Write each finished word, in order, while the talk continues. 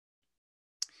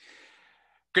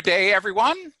Good day,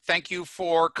 everyone. Thank you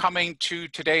for coming to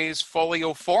today's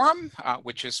Folio Forum,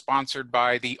 which is sponsored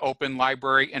by the Open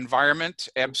Library Environment,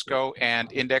 EBSCO,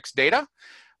 and Index Data.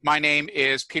 My name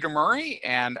is Peter Murray,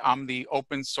 and I'm the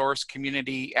open source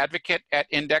community advocate at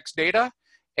Index Data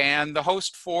and the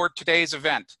host for today's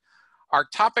event. Our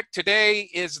topic today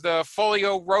is the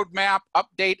Folio Roadmap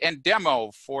Update and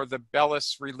Demo for the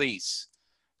Bellis release.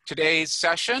 Today's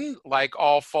session, like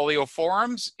all Folio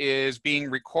forums, is being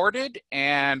recorded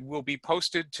and will be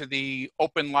posted to the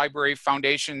Open Library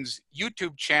Foundation's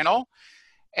YouTube channel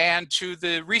and to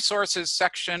the resources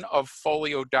section of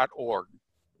folio.org.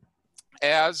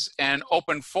 As an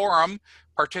open forum,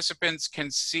 participants can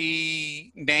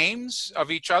see names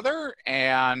of each other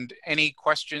and any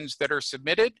questions that are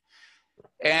submitted.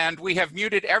 And we have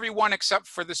muted everyone except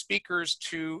for the speakers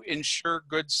to ensure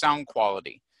good sound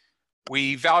quality.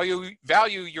 We value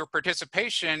your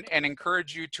participation and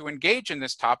encourage you to engage in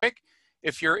this topic.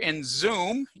 If you're in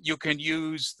Zoom, you can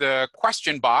use the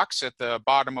question box at the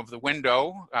bottom of the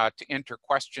window to enter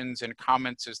questions and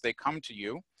comments as they come to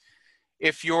you.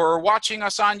 If you're watching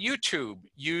us on YouTube,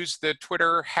 use the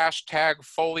Twitter hashtag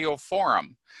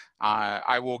FolioForum.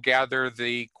 I will gather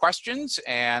the questions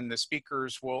and the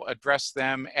speakers will address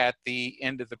them at the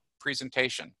end of the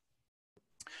presentation.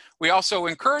 We also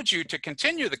encourage you to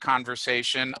continue the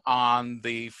conversation on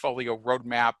the Folio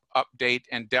Roadmap Update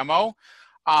and Demo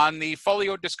on the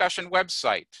Folio discussion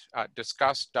website,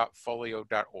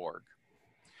 discuss.folio.org.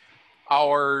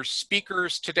 Our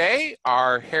speakers today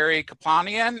are Harry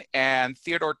Kaplanian and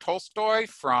Theodor Tolstoy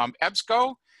from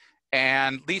EBSCO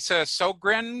and Lisa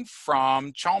Sjögren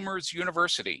from Chalmers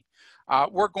University.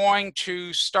 We're going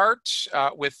to start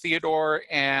with Theodor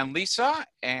and Lisa,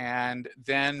 and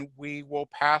then we will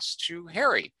pass to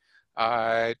Harry.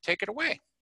 Take it away.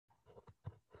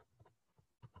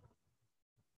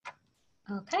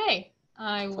 Okay,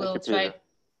 I will try.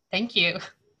 Thank you.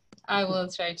 I will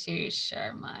try to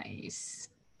share my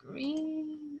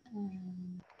screen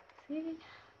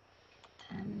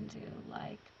and do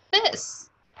like this.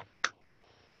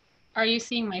 Are you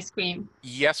seeing my screen?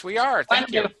 Yes, we are.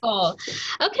 Thank you. Wonderful.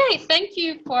 Okay, thank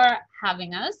you for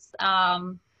having us.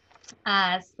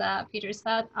 As Peter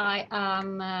said, I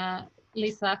am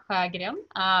Lisa Sjögren.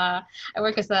 I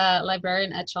work as a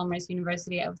librarian at Chalmers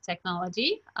University of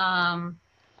Technology.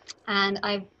 And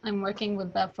I'm working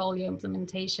with the Folio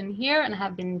implementation here and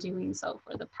have been doing so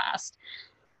for the past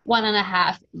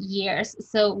 1.5 years.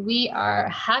 So we are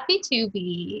happy to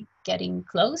be getting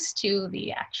close to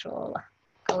the actual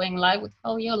going live with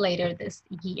Folio later this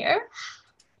year.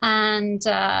 And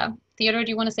Theodor, do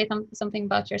you want to say something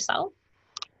about yourself?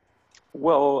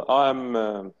 Well, I'm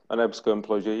an EBSCO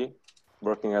employee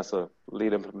working as a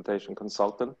lead implementation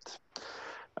consultant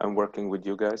and working with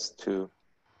you guys to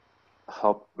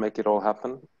help make it all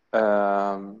happen.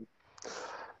 I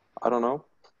don't know.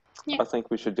 Yeah. I think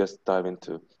we should just dive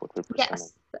into what we're presenting.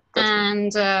 Yes,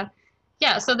 and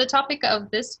yeah, so the topic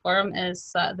of this forum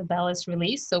is the Bellis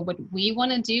release. So what we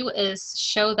want to do is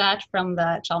show that from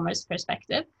the Chalmers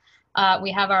perspective.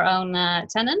 We have our own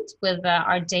tenant with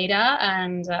our data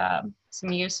and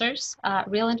some users,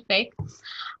 real and fake,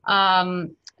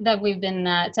 that we've been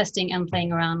testing and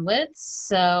playing around with.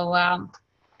 So,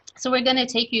 so we're going to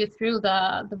take you through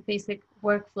the basic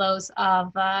workflows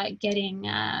of getting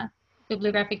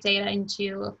bibliographic data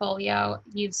into Folio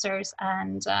users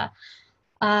and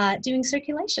doing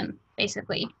circulation,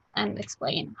 basically, and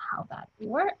explain how that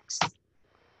works.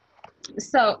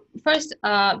 So first,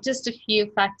 just a few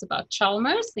facts about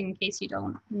Chalmers, in case you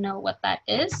don't know what that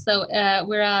is. So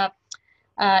we're a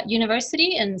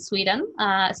university in Sweden,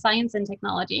 science and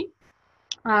technology.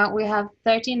 We have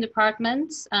 13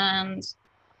 departments and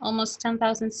almost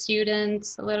 10,000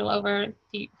 students, a little over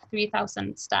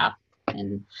 3,000 staff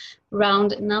in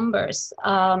round numbers.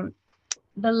 The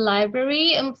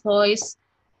library employs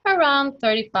around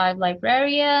 35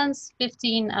 librarians,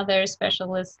 15 other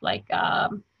specialists like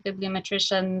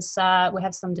bibliometricians. We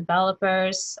have some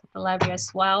developers at the library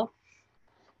as well.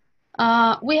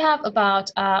 We have about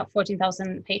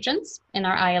 14,000 patrons in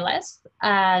our ILS.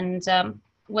 And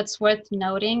what's worth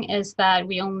noting is that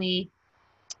we only,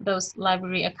 those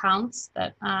library accounts,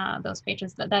 that those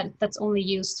patrons, that's only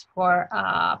used for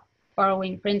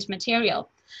borrowing print material.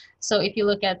 So if you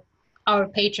look at our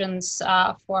patrons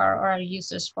for our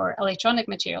users for electronic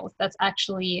materials, that's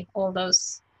actually all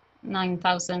those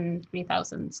 9,000,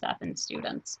 3,000 staff and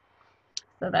students.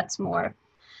 So that's more.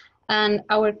 And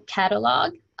our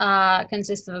catalog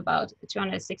consists of about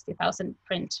 260,000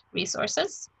 print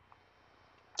resources.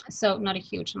 So not a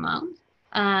huge amount.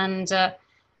 And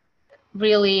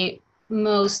really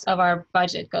most of our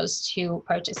budget goes to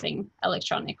purchasing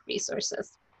electronic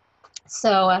resources.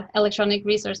 So electronic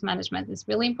resource management is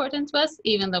really important to us,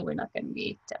 even though we're not going to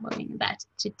be demoing that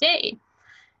today.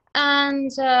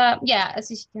 And yeah,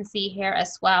 as you can see here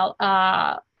as well,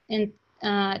 in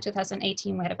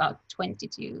 2018, we had about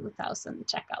 22,000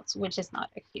 checkouts, which is not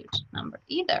a huge number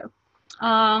either.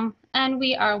 And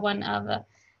we are one of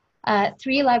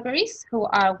 3 libraries who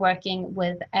are working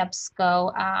with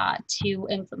EBSCO to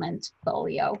implement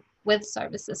FOLIO with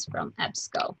services from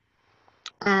EBSCO.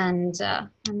 And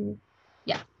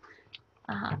yeah,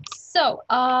 so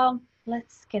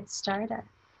let's get started.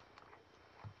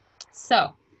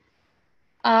 So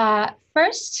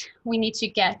first, we need to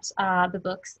get the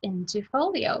books into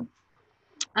FOLIO.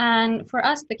 And for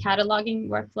us, the cataloging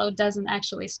workflow doesn't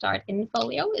actually start in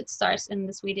FOLIO. It starts in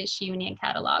the Swedish Union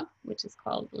Catalog, which is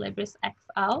called Libris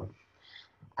XL.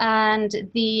 And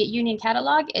the Union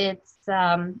Catalog, it's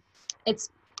a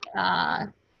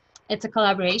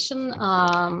collaboration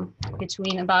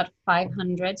between about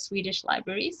 500 Swedish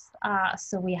libraries.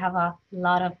 So we have a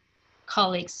lot of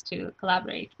colleagues to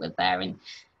collaborate with there, and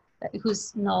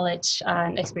whose knowledge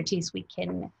and expertise we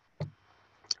can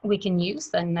use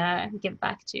and give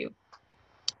back to.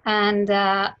 And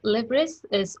Libris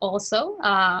is also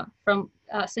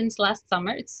since last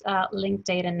summer, it's linked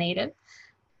data native,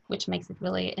 which makes it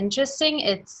really interesting.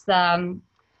 It's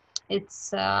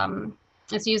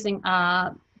using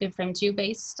a Bib2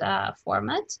 based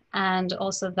format, and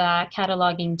also the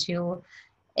cataloging tool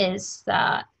is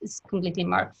completely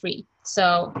mark free.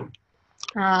 So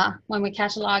when we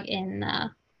catalog in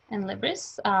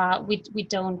Libris, we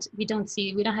don't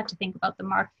have to think about the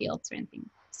mark fields or anything.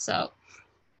 So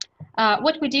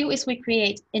what we do is we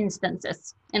create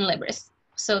instances in Libris.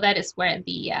 So that is where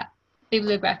the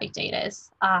bibliographic data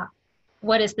is.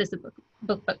 What is this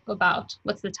book about?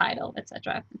 What's the title,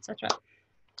 etc., etc.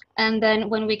 And then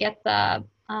when we get the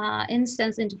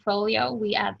instance into FOLIO,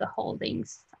 we add the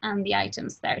holdings and the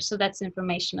items there. So that's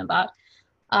information about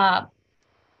how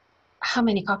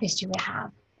many copies do we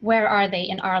have? Where are they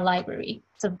in our library?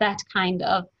 So that kind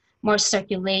of more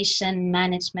circulation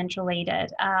management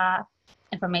related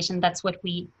information, that's what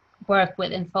we work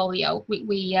with in FOLIO.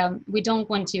 We don't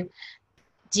want to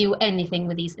do anything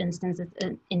with these instances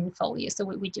in FOLIO. So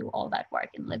we do all that work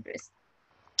in Libris.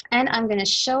 And I'm going to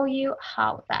show you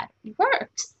how that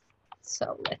works.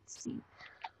 So let's see.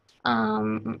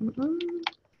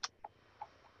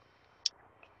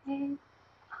 Okay.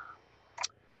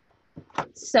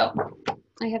 So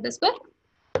I have this book.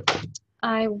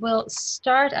 I will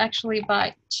start actually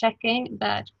by checking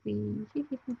that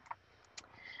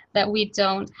we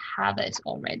don't have it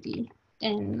already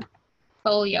in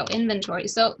FOLIO inventory.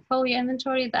 So FOLIO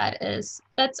inventory,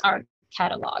 that's our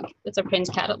catalog. It's a print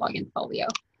catalog in FOLIO.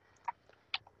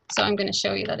 So I'm going to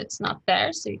show you that it's not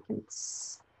there, so you can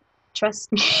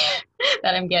trust me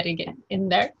that I'm getting it in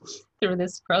there through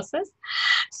this process.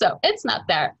 So it's not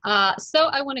there. So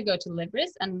I want to go to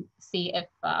Libris and see if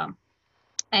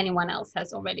anyone else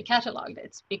has already cataloged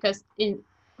it, because in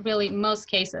really most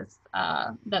cases,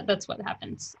 that's what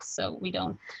happens. So we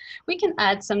can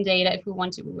add some data if we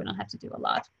want to, but we don't have to do a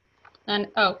lot. And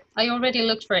oh, I already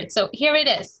looked for it. So here it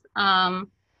is.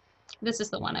 This is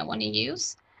the one I want to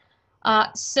use.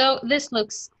 So this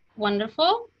looks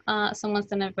wonderful. Someone's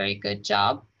done a very good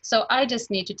job. So I just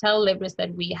need to tell Libris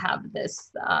that we have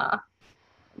this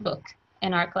book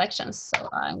in our collections. So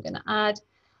I'm going to add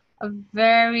a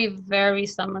very, very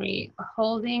summary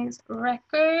holdings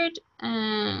record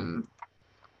and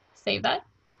save that.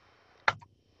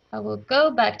 I will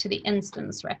go back to the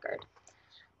instance record.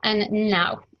 And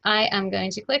now I am going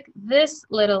to click this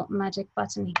little magic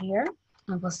button here,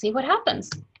 and we'll see what happens.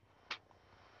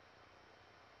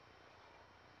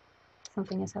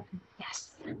 Something is happening.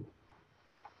 Yes.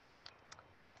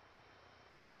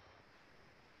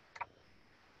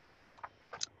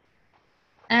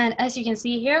 And as you can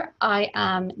see here, I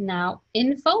am now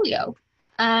in FOLIO.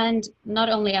 And not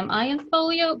only am I in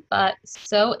FOLIO, but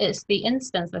so is the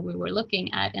instance that we were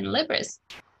looking at in Libris.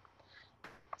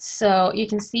 So you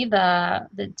can see the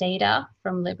data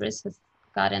from Libris has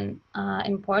gotten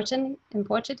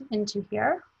imported into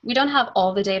here. We don't have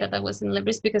all the data that was in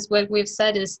Libris, because what we've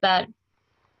said is that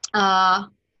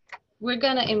we're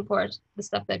going to import the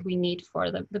stuff that we need for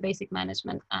the basic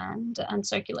management and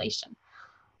circulation.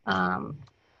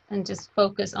 And just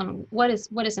focus on what is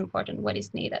important, what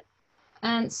is needed.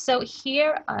 And so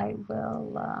here I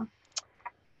will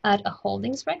add a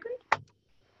holdings record.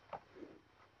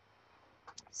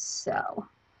 So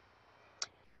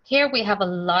Here we have a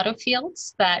lot of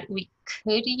fields that we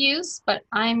could use, but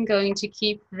I'm going to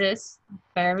keep this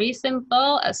very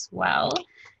simple as well.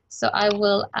 So I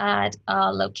will add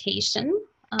a location,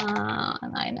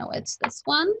 and I know it's this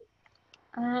one.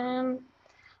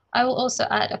 I will also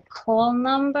add a call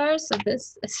number. So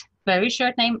this is very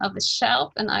short name of the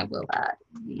shelf, and I will add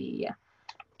the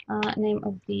name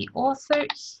of the author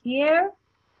here.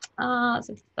 So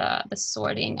it's the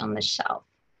sorting on the shelf.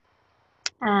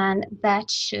 And that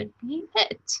should be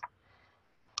it.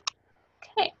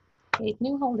 Okay, create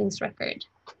new holdings record.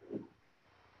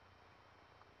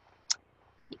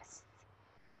 Yes.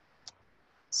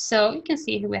 So you can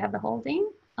see here we have the holding,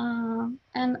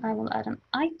 and I will add an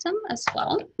item as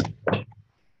well.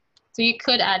 So you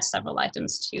could add several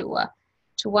items to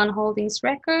one holdings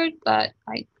record, but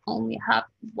I only have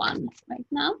one right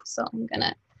now. So I'm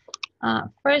gonna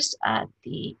first add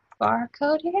the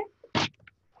barcode here.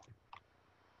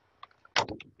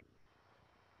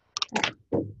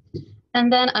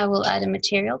 And then I will add a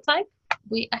material type.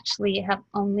 We actually have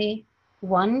only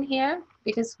one here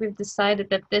because we've decided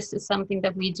that this is something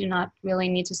that we do not really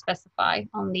need to specify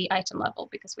on the item level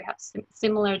because we have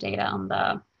similar data on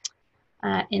the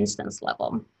instance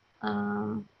level.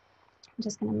 I'm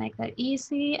just going to make that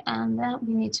easy. And then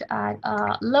we need to add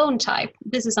a loan type.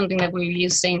 This is something that we're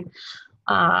using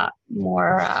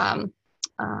more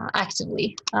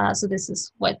actively. So this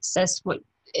is what says what.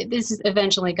 This is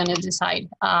eventually going to decide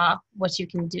what you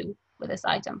can do with this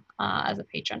item as a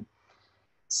patron.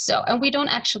 So, and we don't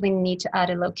actually need to add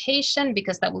a location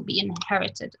because that will be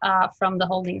inherited from the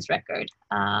holdings record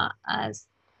as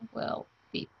will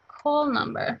be call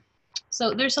number.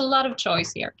 So there's a lot of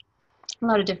choice here, a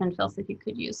lot of different fields that you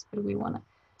could use, but we want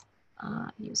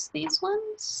to use these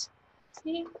ones.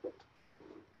 See?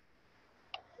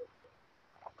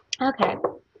 Okay,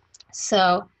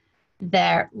 so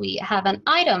there we have an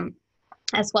item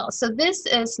as well. So this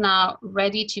is now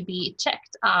ready to be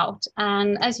checked out.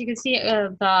 And as you can see,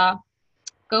 the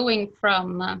going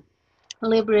from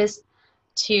Libris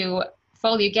to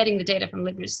Folio, getting the data from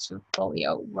Libris to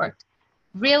Folio worked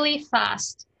really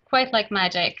fast, quite like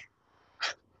magic.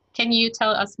 Can you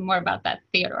tell us more about that,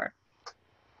 Theodor?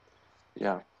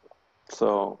 Yeah,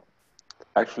 so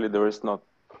actually there is no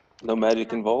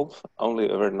magic involved, only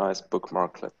a very nice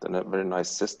bookmarklet and a very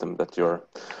nice system that your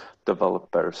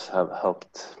developers have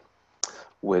helped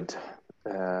with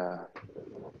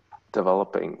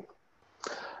developing.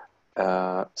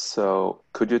 So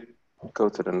could you go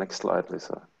to the next slide,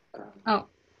 Lisa? Oh,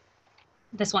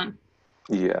 this one.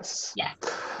 Yes. Yeah.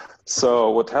 So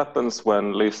what happens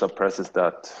when Lisa presses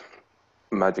that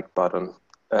magic button?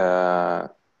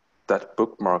 That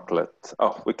bookmarklet,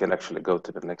 oh, we can actually go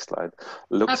to the next slide,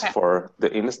 looks for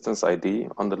the instance ID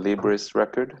on the Libris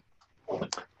record.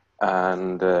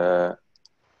 And I'm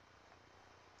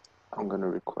going to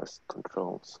request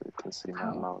control so you can see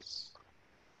my mouse.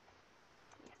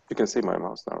 You can see my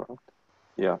mouse now, right?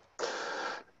 Yeah.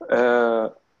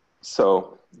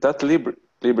 So that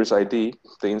Libris ID,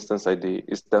 the instance ID,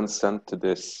 is then sent to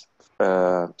this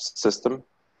system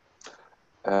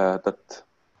that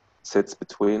sits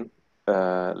between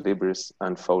Libris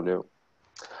and Folio.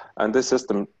 And this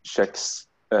system checks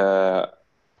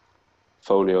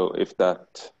Folio if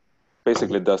that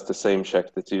basically does the same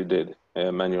check that you did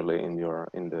manually in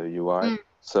the UI.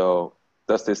 So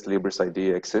does this Libris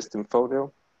ID exist in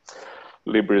Folio?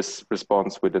 Libris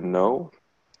responds with a no,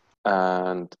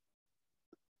 and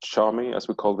Xiaomi, as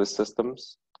we call these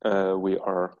systems,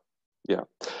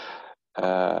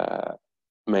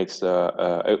 makes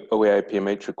a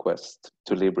OAI-PMH request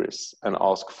to Libris and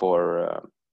asks for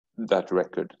that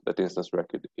record, that instance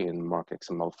record, in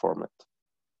MarkXML format.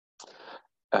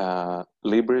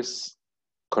 Libris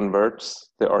converts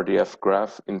the RDF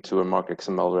graph into a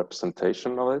MarkXML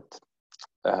representation of it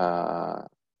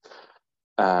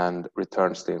and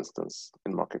returns the instance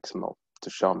in MarkXML to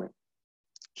Xiaomi.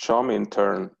 Xiaomi in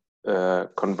turn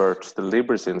converts the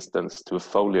Libris instance to a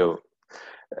Folio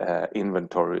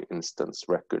inventory instance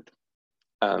record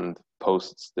and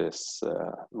posts this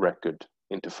record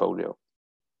into Folio.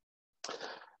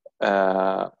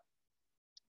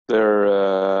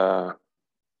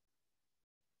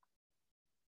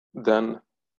 Then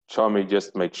Xiaomi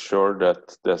just makes sure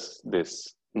that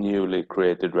this newly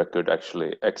created record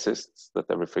actually exists, that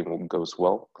everything goes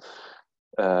well,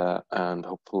 and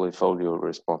hopefully Folio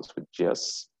responds with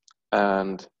yes.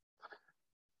 And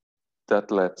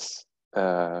that lets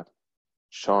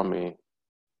Xiaomi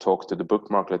talk to the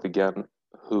bookmarklet again,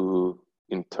 who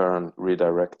in turn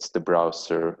redirects the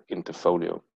browser into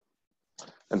Folio.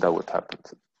 And that would happen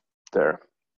there.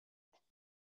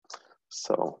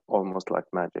 So almost like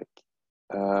magic.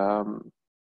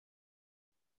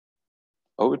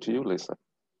 Over to you, Lisa.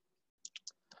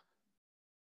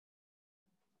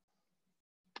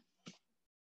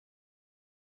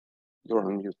 You're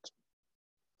on mute.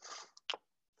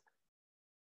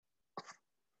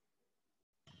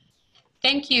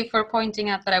 Thank you for pointing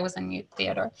out that I was on mute,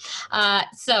 Theodor.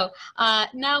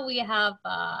 Now we have,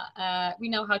 we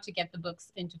know how to get the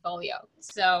books into Folio.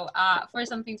 So for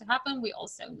something to happen, we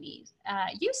also need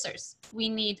users. We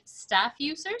need staff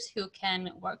users who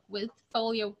can work with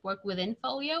Folio, work within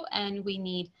Folio, and we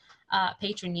need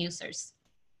patron users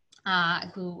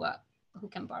who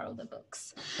can borrow the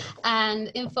books. And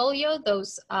in Folio,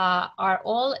 those are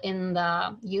all in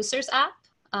the users app.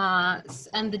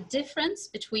 And the difference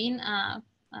between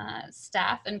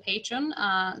staff and patron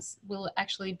will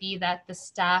actually be that the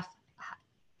staff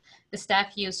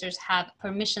users have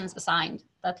permissions assigned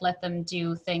that let them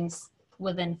do things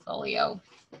within Folio,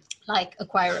 like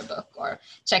acquire a book or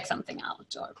check something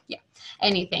out or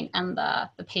anything, and the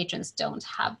patrons don't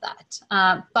have that.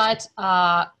 But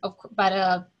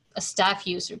a staff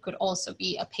user could also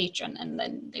be a patron, and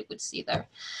then they would see their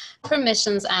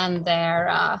permissions and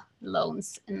their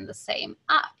loans in the same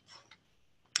app.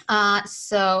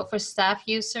 So for staff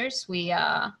users,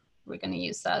 we're going to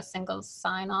use a single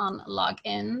sign-on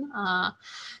login.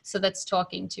 So that's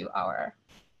talking to our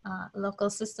local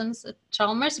systems at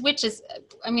Chalmers, which is,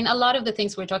 I mean, a lot of the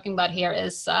things we're talking about here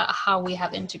is how we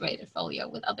have integrated Folio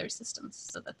with other systems.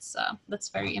 So that's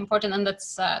very important, and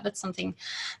that's something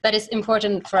that is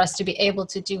important for us to be able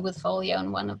to do with Folio,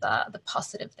 and one of the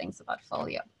positive things about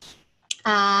Folio.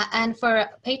 And for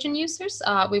patron users,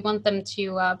 we want them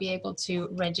to be able to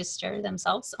register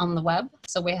themselves on the web.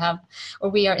 So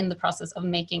we are in the process of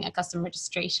making a custom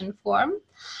registration form,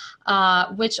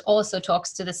 which also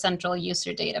talks to the central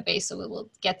user database. So we will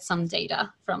get some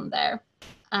data from there.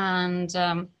 And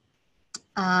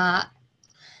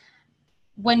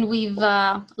when we've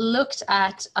looked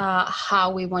at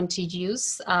how we want to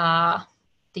use the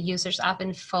users app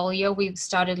in Folio, we've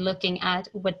started looking at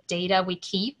what data we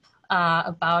keep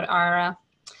about our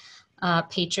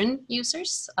patron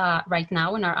users right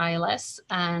now in our ILS.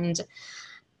 And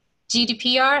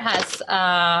GDPR has,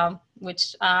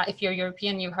 which if you're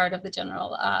European, you've heard of the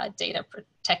General Data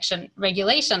Protection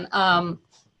Regulation.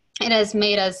 It has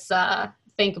made us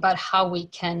think about how we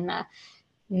can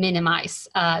minimize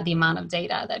the amount of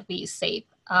data that we save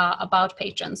about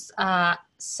patrons.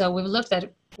 So we've looked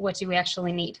at what do we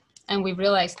actually need. And we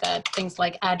realized that things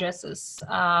like addresses,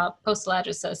 postal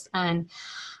addresses, and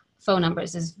phone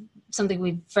numbers is something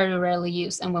we very rarely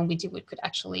use. And when we do, we could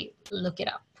actually look it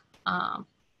up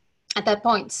at that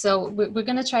point. So we're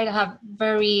going to try to have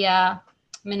very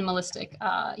minimalistic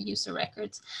user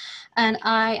records. And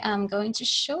I am going to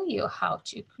show you how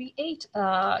to create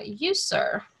a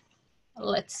user.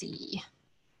 Let's see,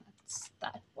 that's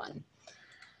that one.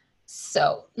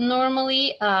 So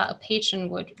normally a patron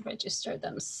would register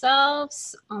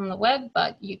themselves on the web,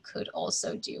 but you could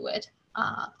also do it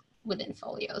within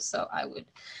Folio. So I would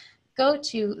go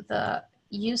to the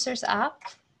users app,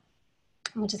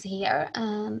 which is here,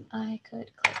 and I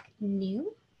could click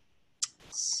new.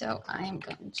 So I am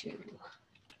going to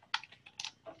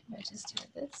register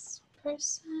this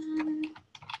person,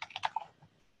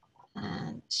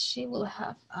 and she will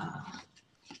have a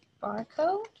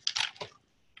barcode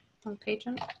on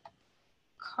patron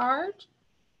card.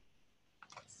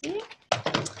 Let's see.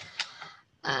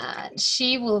 And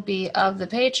she will be of the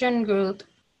patron group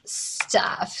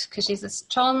staff, because she's a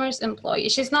Chalmers employee.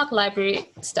 She's not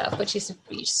library staff, but she's a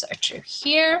researcher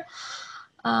here.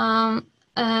 Let's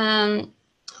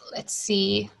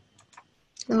see.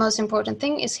 The most important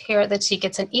thing is here that she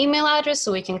gets an email address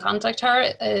so we can contact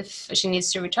her if she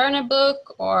needs to return a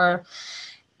book, or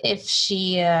if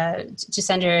she to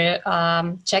send her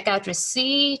checkout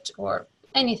receipt or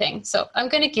anything. So I'm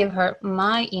going to give her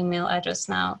my email address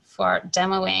now for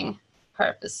demoing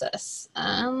purposes.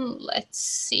 Let's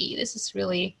see, this is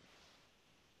really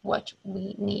what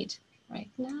we need right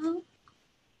now.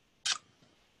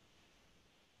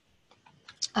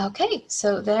 Okay,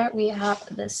 so there we have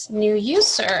this new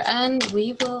user, and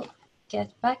we will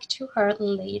get back to her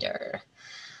later.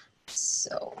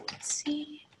 So let's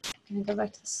see. I'm going to go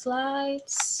back to the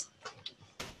slides.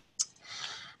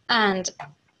 And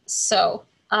so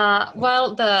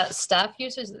while the staff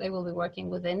users, they will be working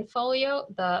within Folio,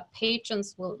 the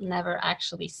patrons will never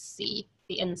actually see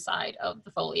the inside of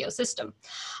the Folio system.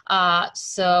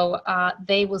 So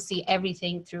they will see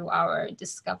everything through our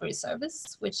discovery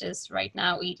service, which is right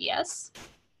now EDS.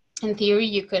 In theory,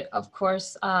 you could, of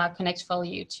course, connect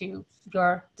Folio to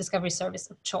your discovery service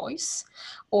of choice,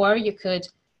 or you could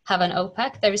have an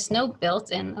OPAC. There is no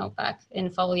built-in OPAC in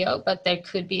Folio, but there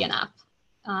could be an app.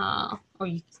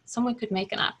 Someone could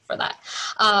make an app for that.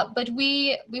 But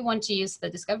we want to use the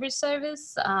discovery service.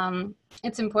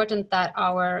 It's important that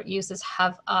our users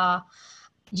have a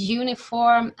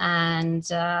uniform and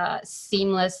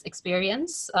seamless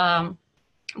experience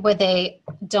where they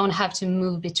don't have to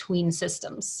move between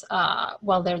systems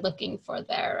while they're looking for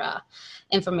their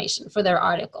information, for their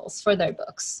articles, for their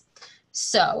books.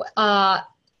 So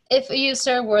if a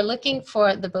user were looking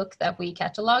for the book that we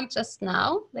cataloged just now,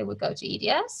 they would go to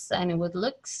EDS and it would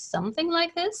look something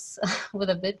like this with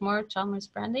a bit more Chalmers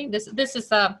branding. This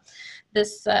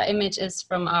image is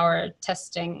from our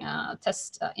test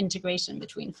integration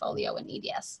between Folio and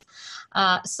EDS.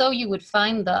 So you would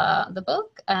find the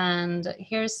book, and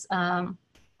here's a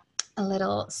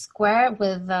little square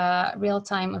with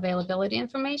real-time availability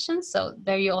information. So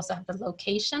there you also have the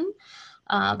location.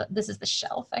 This is the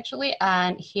shelf actually,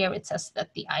 and here it says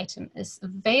that the item is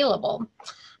available.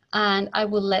 And I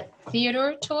will let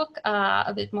Theodor talk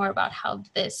a bit more about how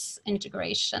this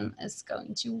integration is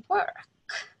going to work.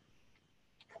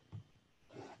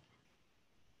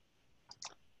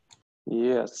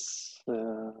 Yes,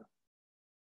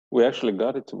 we actually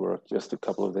got it to work just a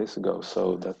couple of days ago,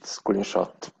 so that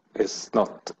screenshot is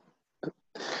not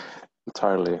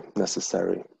entirely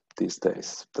necessary these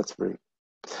days. That's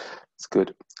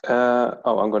good.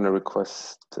 Oh, I'm going to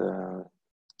request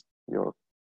your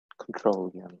control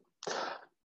again.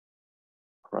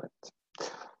 Right.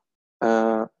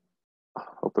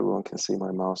 Hope everyone can see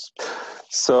my mouse.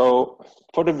 So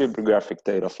for the bibliographic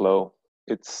data flow,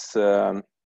 it's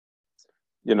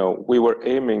you know, we were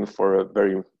aiming for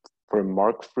a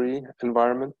mark-free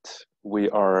environment. We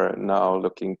are now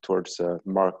looking towards a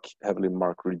heavily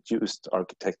mark-reduced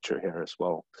architecture here as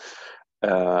well.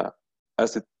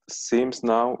 As it seems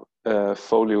now,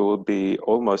 Folio will be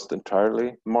almost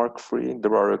entirely mark-free.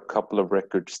 There are a couple of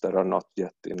records that are not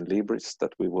yet in Libris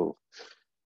that we will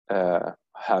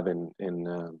have in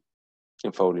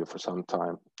Folio for some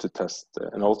time to test,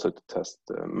 and also to test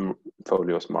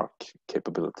Folio's mark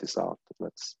capabilities out.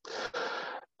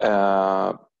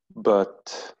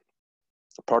 But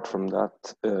apart from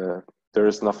that, there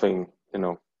is nothing, you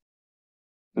know,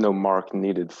 no mark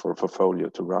needed for Folio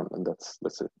to run, and that's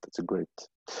a great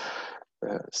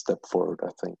step forward,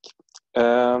 I think.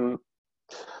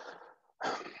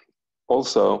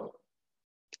 Also,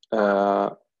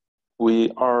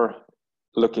 we are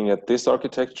looking at this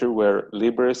architecture where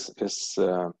Libris is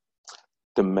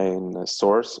the main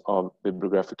source of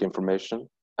bibliographic information,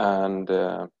 and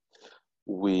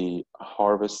we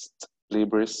harvest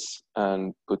Libris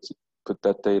and put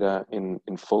that data in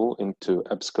full into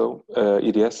EBSCO,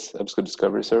 EDS, EBSCO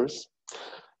Discovery Service.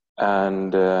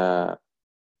 And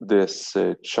this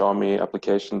Xiaomi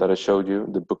application that I showed you,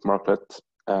 the bookmarklet,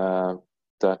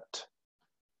 that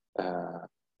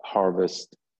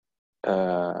harvest,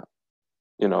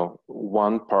 you know,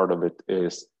 one part of it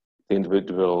is the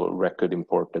individual record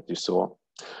import that you saw,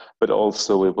 but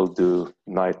also we will do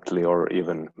nightly or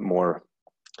even more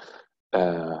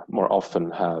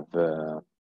often have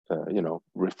you know,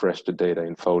 refresh the data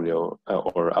in Folio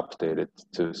or update it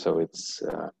too, so it's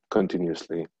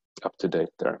continuously up to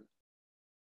date there.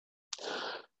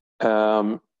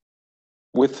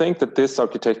 We think that this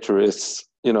architecture is,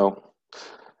 you know,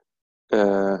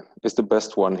 is the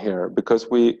best one here, because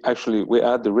we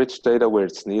add the rich data where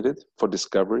it's needed for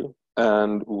discovery,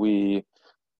 and we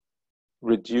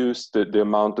reduce the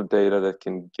amount of data that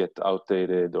can get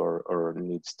outdated or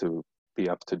needs to be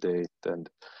up to date. And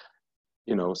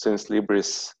you know, since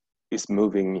Libris is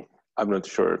moving, I'm not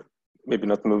sure, maybe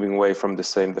not moving away from the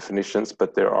same definitions,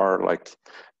 but there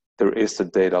is a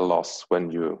data loss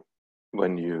when you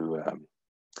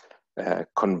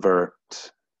convert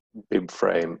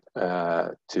BibFrame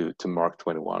to Mark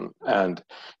 21, and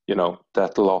you know,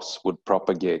 that loss would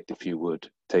propagate if you would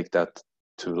take that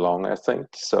too long, I think.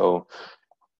 So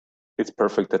it's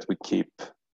perfect that we keep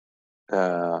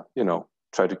you know,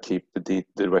 try to keep the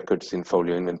records in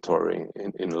Folio inventory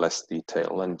in less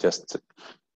detail and just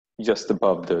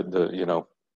above the you know,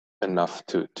 enough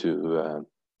to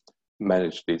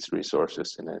manage these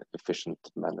resources in an efficient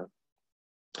manner.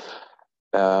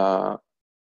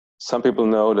 Some people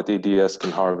know that EDS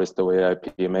can harvest the OAI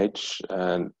PMH,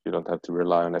 and you don't have to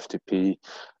rely on FTP.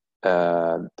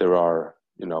 There are,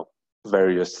 you know,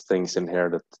 various things in here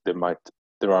that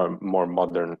there are more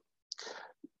modern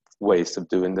ways of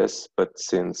doing this, but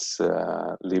since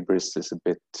Libris is a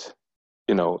bit,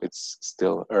 you know, it's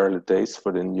still early days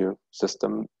for the new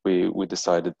system, we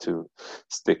decided to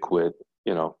stick with,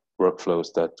 you know,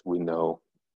 workflows that we know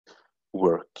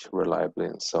work reliably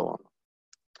and so on.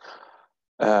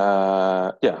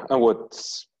 Yeah, and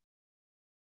what's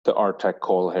the RTAC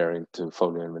call here into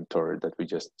Folio inventory that we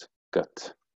just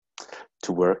got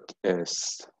to work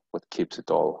is what keeps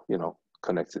it all, you know,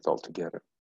 connects it all together.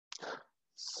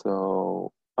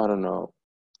 So I don't know.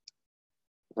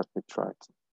 Let me try to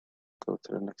go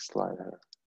to the next slide here.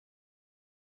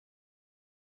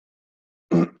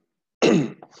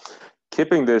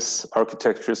 Keeping this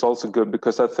architecture is also good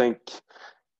because I think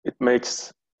it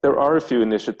makes, there are a few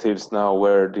initiatives now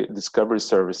where the discovery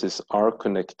services are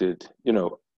connected, you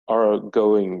know, are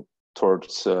going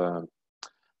towards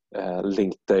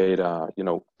linked data, you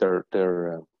know, they're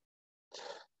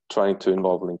trying to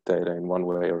involve linked data in one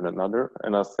way or another.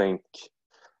 And I think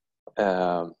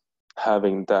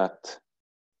having that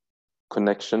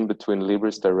connection between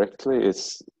Libris directly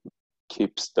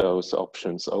keeps those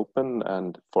options open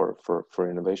and for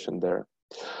innovation there.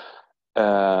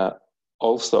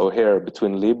 Also here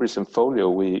between Libris and Folio,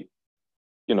 we,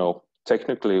 you know,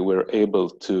 technically we're able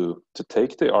to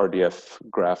take the RDF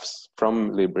graphs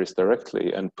from Libris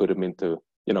directly and put them into,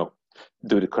 you know,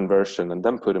 do the conversion and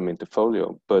then put them into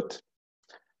Folio. But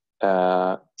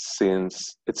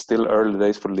since it's still early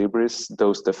days for Libris,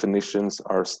 those definitions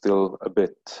are still a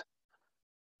bit,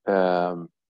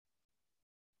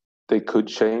 they could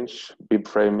change.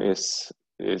 BibFrame is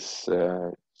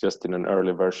just in an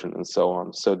early version and so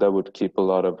on. So that would keep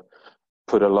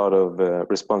put a lot of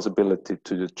responsibility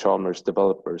to the Chalmers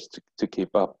developers to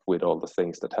keep up with all the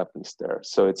things that happens there.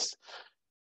 So it's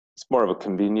more of a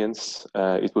convenience.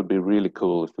 It would be really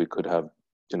cool if we could have,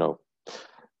 you know,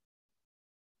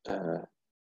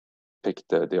 pick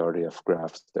the RDF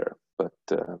graphs there, but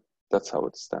that's how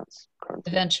it stands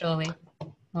currently. Eventually.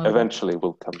 Eventually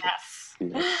will come. Yes.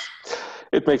 Yes.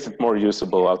 It makes it more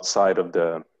usable outside of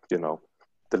the, you know,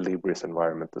 the Libris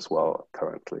environment as well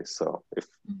currently. So if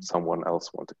someone else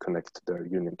wants to connect to their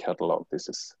Union catalog, this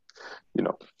is, you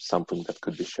know, something that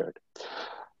could be shared.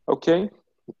 Okay,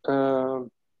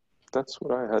 that's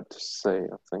what I had to say,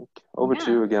 I think. Over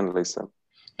to you again, Lisa.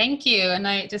 Thank you. And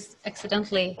I just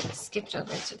accidentally skipped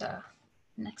over to the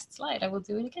next slide. I will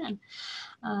do it again.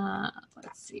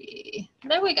 Let's see.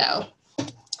 There we go.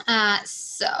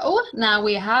 So now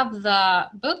we have the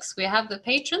books, we have the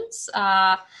patrons.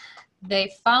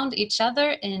 They found each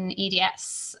other in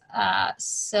EDS.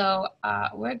 So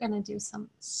we're going to do some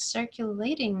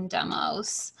circulating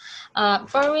demos.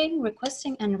 Borrowing,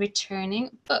 requesting, and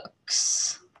returning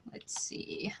books. Let's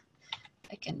see.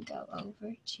 I can go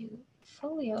over to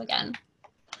Folio again.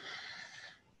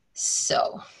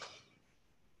 So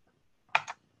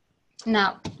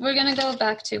now we're going to go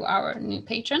back to our new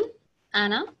patron,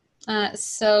 Anna.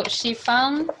 So she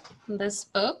found this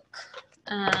book,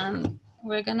 and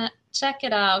we're going to check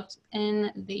it out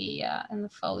in the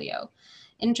Folio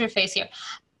interface here.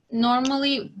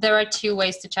 Normally, there are two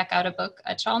ways to check out a book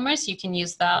at Chalmers. You can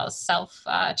use the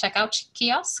self-checkout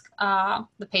kiosk.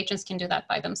 The patrons can do that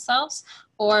by themselves,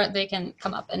 or they can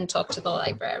come up and talk to the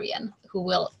librarian, who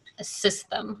will assist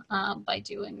them by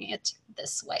doing it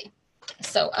this way.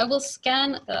 So I will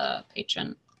scan the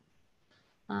patron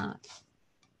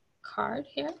card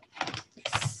here.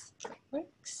 Yes, that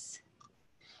works.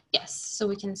 Yes, so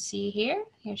we can see here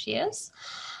she is.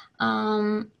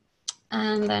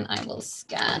 And then I will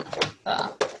scan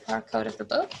the barcode of the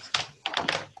book.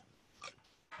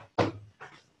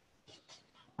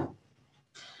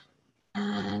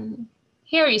 And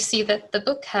here you see that the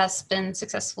book has been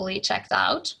successfully checked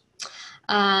out.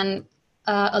 And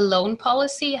a loan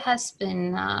policy has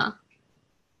been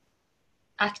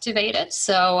activated.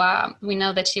 So we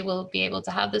know that she will be able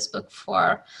to have this book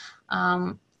for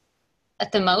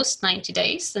at the most 90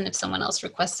 days. And if someone else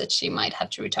requests it, she might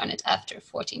have to return it after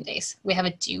 14 days. We have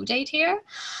a due date here.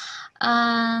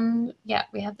 Yeah,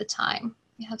 we have the time.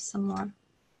 We have some more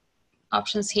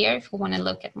options here if we want to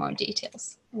look at more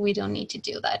details. We don't need to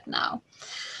do that now.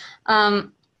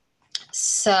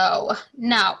 So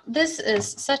now this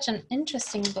is such an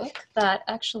interesting book that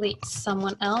actually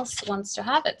someone else wants to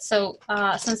have it. So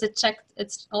since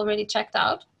it's already checked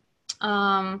out,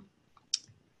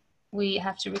 we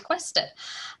have to request it.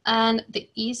 And the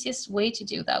easiest way to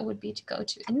do that would be to go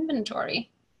to inventory.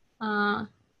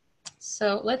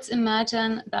 So let's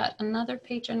imagine that another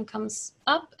patron comes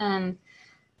up and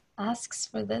asks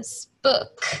for this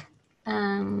book.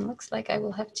 Looks like I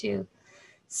will have to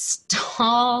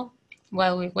stall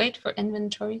while we wait for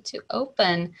inventory to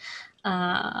open.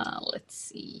 Let's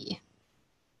see.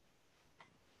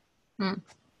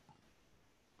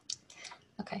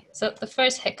 Okay, so the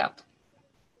first hiccup.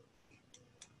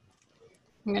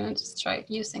 I'm going to just try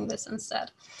using this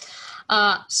instead.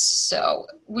 So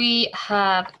we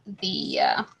have the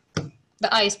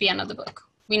ISBN of the book,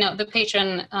 we know the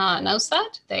patron knows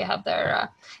that. They have their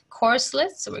course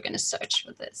list, so we're going to search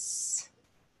for this.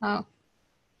 Oh,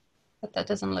 but that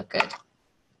doesn't look good.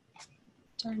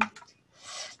 Darn it.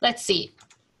 Let's see.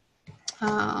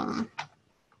 I'm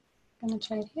going to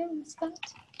try it here instead.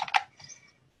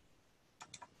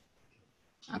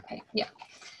 Okay, yeah.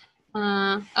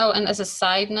 Oh, and as a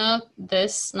side note,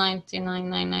 this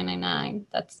 99,999,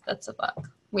 that's a bug.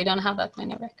 We don't have that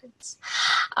many records.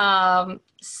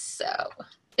 So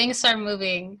things are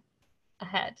moving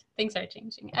ahead. Things are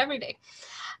changing every day.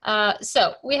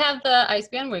 So we have the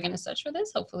ISBN. We're going to search for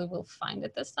this. Hopefully we'll find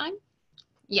it this time.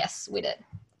 Yes, we did.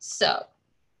 So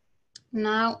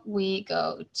now we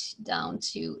go down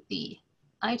to the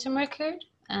item record,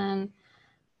 and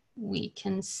we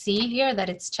can see here that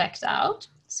it's checked out.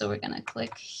 So we're going to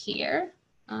click here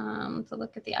to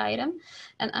look at the item.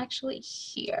 And actually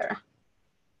here,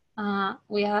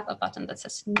 we have a button that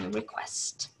says new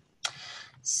request.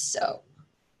 So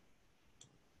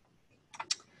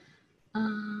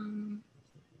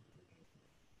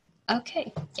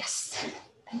okay, yes,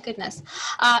 thank goodness.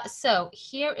 So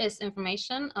here is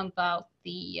information about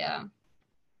the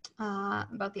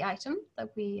item that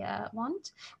we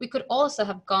want. We could also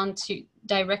have gone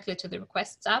directly to the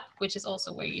requests app, which is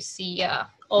also where you see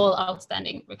all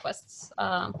outstanding requests.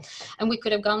 And we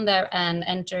could have gone there and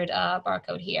entered a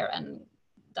barcode here and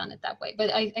done it that way. But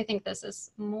I think this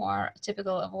is more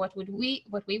typical of what we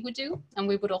would do. And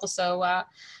we would also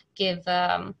give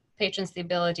patrons the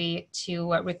ability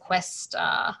to request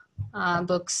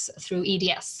books through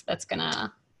EDS. That's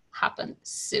gonna happen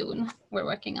soon. We're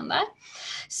working on that.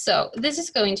 So this is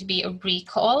going to be a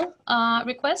recall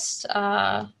request,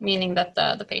 meaning that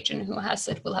the patron who has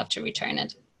it will have to return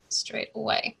it straight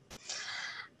away.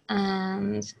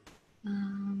 And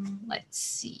let's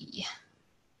see.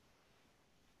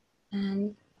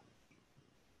 And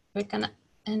we're gonna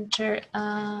enter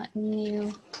a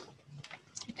new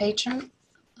patron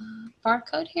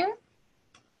barcode here.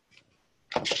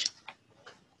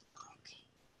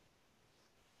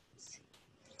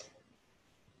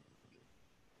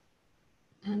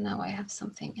 And now I have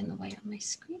something in the way on my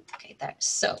screen. Okay, there.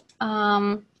 So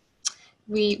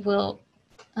we will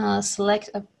select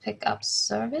a pickup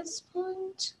service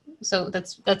point. So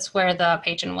that's where the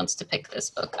patron wants to pick this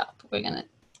book up. We're gonna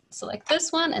select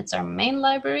this one. It's our main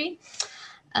library.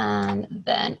 And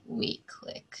then we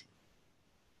click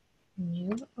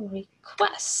new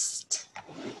request.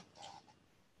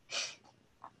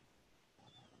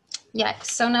 Yeah,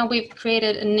 so now we've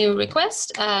created a new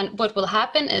request, and what will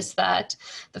happen is that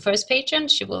the first patron,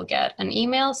 she will get an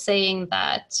email saying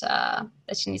that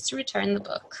that she needs to return the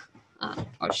book,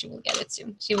 or she will get it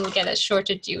soon. She will get a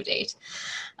shorter due date,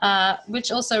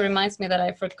 which also reminds me that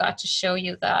I forgot to show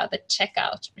you the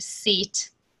checkout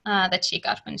receipt that she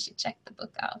got when she checked the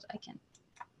book out. I can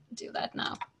do that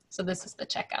now. So this is the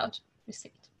checkout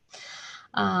receipt.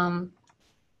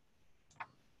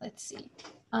 Let's see.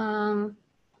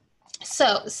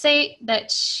 So say that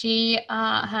she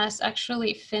has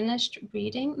actually finished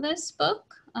reading this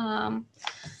book.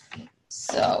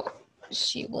 So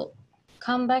she will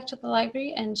come back to the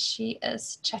library and she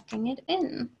is checking it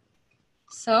in.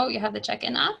 So you have the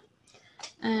check-in app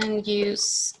and you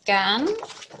scan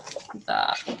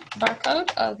the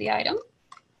barcode of the item.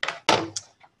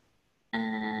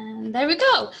 And there we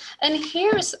go. And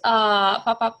here's a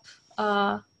pop-up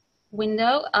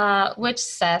window which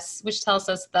tells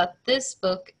us that this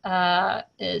book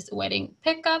is awaiting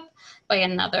pickup by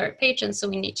another patron, so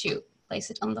we need to place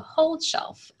it on the hold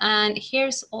shelf. And here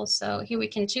we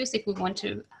can choose if we want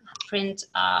to print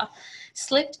a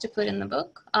slip to put in the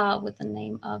book with the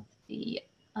name of the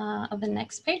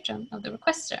next patron, of the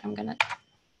requester. I'm gonna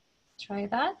try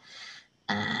that,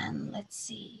 and let's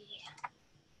see.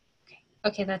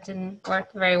 Okay, that didn't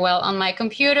work very well on my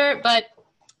computer, but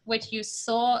what you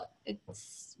saw,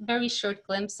 it's very short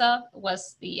glimpse of,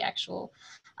 was the actual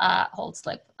hold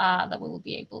slip that we will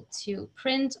be able to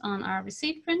print on our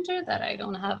receipt printer that I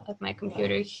don't have at my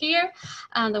computer here,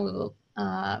 and then we will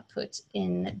put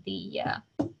in the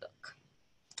book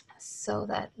so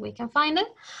that we can find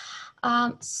it.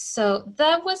 So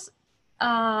that was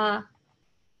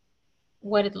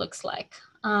what it looks like.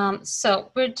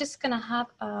 So we're just gonna have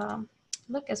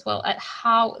look as well at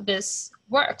how this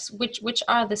works, which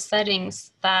are the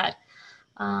settings that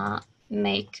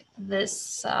make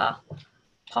this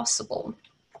possible.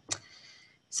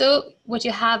 So what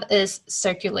you have is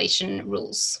circulation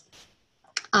rules,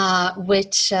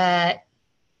 which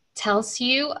tells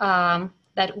you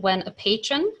that when a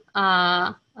patron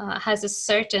has a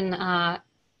certain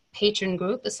patron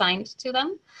group assigned to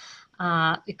them,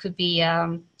 it could be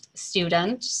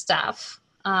student, staff,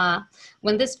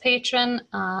 when this patron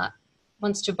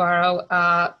wants to borrow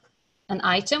an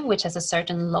item which has a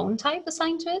certain loan type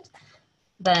assigned to it,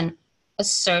 then a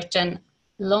certain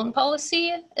loan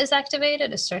policy is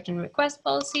activated, a certain request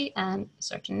policy, and a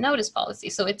certain notice policy.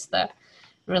 So it's the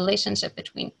relationship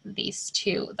between these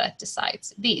two that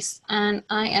decides these. And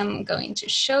I am going to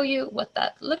show you what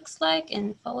that looks like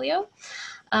in Folio.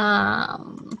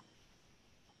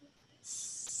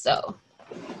 So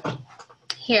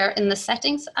here in the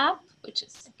settings app, which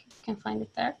is, you can find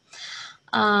it there,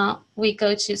 we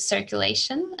go to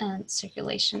circulation and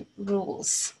circulation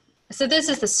rules. So this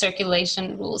is the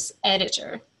circulation rules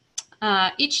editor.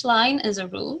 Each line is a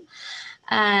rule,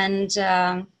 and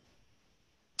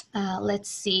let's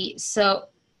see. So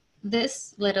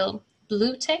this little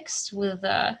blue text with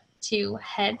two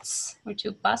heads or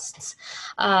two busts,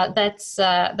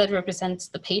 that represents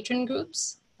the patron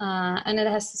groups, and it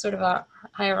has sort of a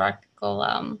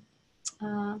hierarchical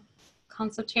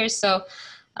concept here. So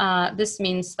this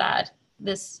means that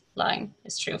this line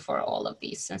is true for all of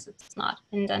these since it's not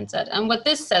indented. And what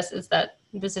this says is that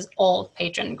this is all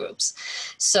patron groups.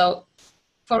 So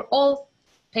for all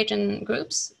patron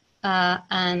groups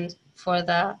and for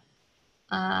the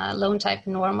loan type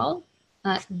normal,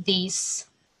 these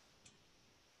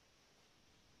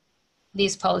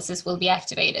policies will be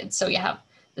activated. So you have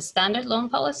the standard loan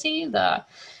policy,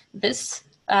 this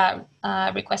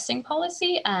requesting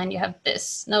policy, and you have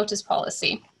this notice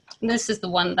policy. This is the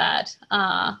one that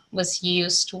was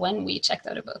used when we checked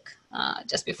out a book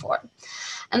just before.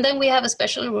 And then we have a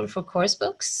special rule for course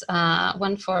books,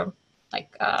 one for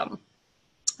like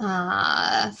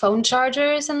phone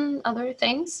chargers and other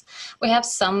things. We have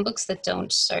some books that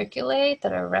don't circulate,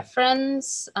 that are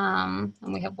reference, and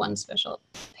we have one special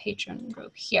patron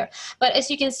group here. But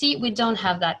as you can see, we don't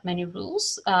have that many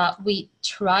rules. We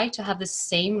try to have the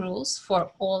same rules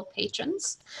for all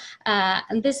patrons.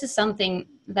 And this is something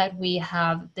that we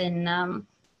have been,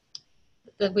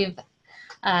 that we've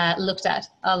looked at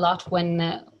a lot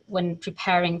when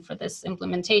preparing for this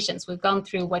implementations. We've gone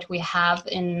through what we have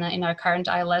in our current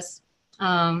ILS,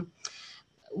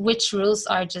 which rules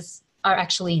are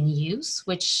actually in use,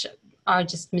 which are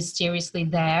just mysteriously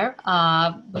there,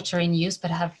 which are in use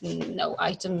but have no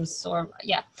items or,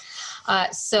 yeah.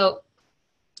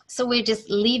 So we're just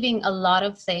leaving a lot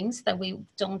of things that we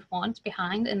don't want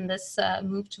behind in this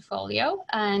move to Folio,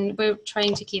 and we're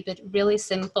trying to keep it really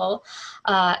simple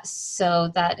so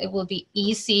that it will be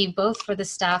easy both for the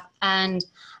staff and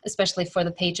especially for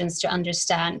the patrons to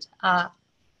understand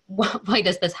why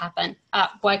does this happen?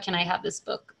 Why can I have this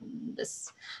book?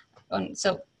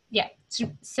 So yeah,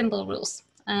 simple rules.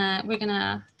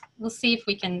 We'll see if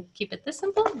we can keep it this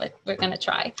simple, but we're gonna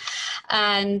try.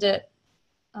 And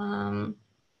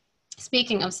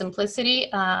speaking of simplicity,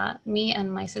 me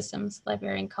and my systems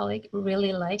librarian colleague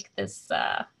really like this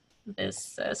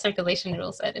circulation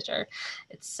rules editor.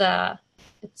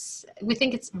 We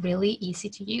think it's really easy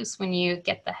to use when you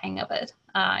get the hang of it.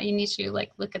 You need to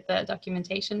like look at the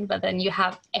documentation, but then you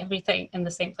have everything in the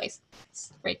same place.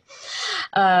 It's great.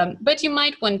 But you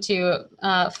might want to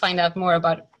find out more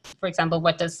about, for example,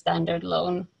 what does standard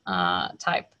loan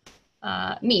type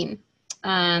mean?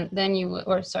 And then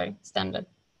standard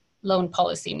loan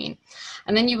policy mean?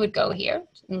 And then you would go here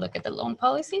and look at the loan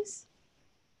policies,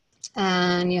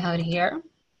 and you have it here,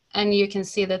 and you can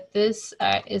see that this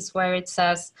is where it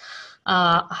says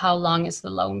how long is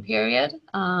the loan period,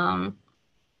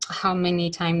 how many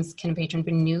times can a patron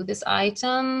renew this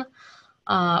item,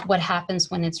 what happens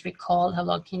when it's recalled, how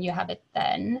long can you have it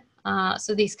then,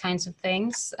 so these kinds of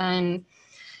things. And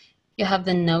you have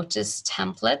the notice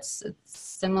templates. It's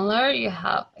similar. You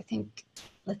have, I think,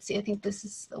 let's see, I think this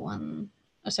is the one,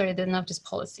 oh, sorry, the notice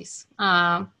policies.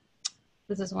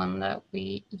 This is one that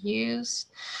we use.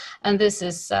 And this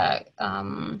is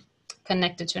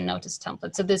connected to a notice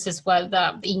template. So this is what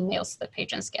the emails that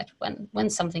patrons get when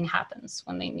something happens,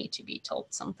 when they need to be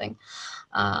told something.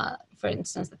 For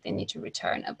instance, that they need to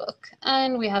return a book.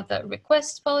 And we have the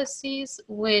request policies,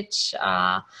 which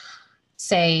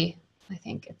say, I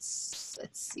think it's,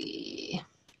 let's see,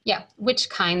 yeah, which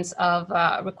kinds of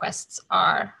requests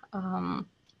are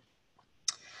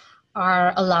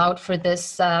allowed for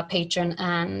this patron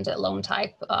and loan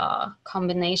type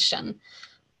combination.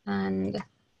 And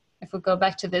if we go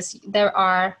back to this,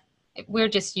 we're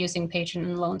just using patron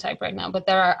and loan type right now, but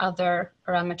there are other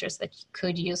parameters that you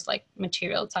could use, like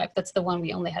material type. That's the one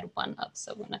we only had one of,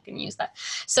 so we're not going to use that.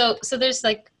 So there's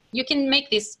like, you can make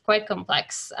these quite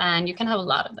complex, and you can have a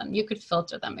lot of them. You could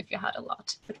filter them if you had a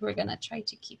lot, but we're going to try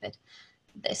to keep it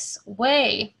this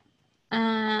way.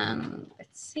 Let's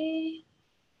see.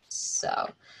 So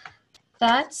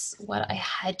that's what I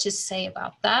had to say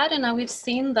about that. And now we've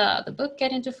seen the book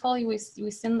Get into Folio, we've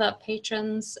seen the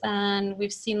patrons, and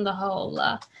we've seen the whole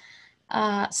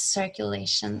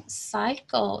circulation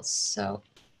cycle. So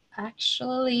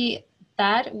actually,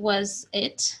 that was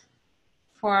it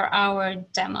for our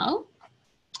demo.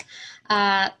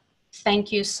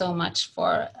 Thank you so much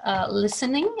for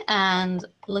listening and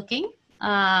looking.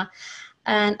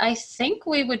 And I think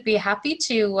we would be happy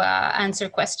to answer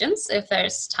questions if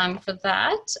there's time for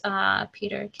that.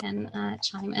 Peter can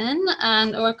chime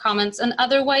in or comments. And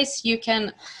otherwise, you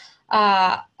can,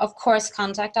 of course,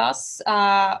 contact us.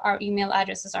 Our email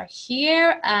addresses are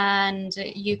here. And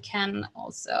you can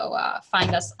also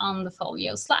find us on the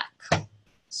Folio Slack.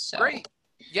 So. Great.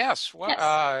 Yes, well,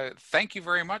 yes. Thank you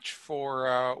very much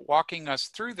for walking us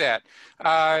through that.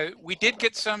 We did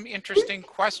get some interesting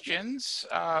questions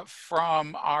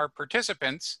from our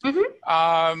participants.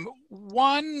 Mm-hmm.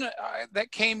 One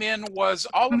that came in was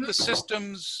all of the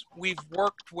systems we've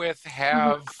worked with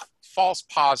have false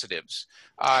positives.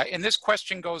 And this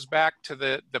question goes back to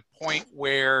the point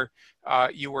where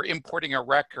you were importing a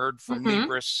record from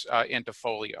Libris into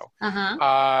Folio.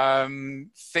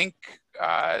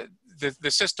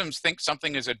 The systems think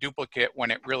something is a duplicate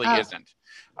when it really isn't.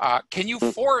 Can you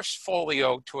force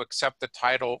Folio to accept the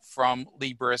title from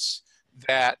Libris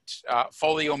that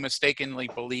Folio mistakenly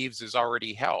believes is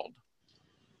already held?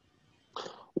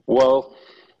 Well,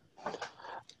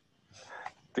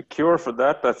 the cure for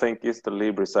that, I think, is the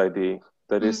Libris ID.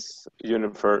 That is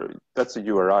that's a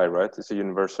URI, right? It's a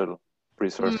universal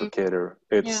resource locator.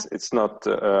 It's not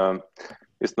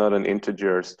an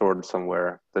integer stored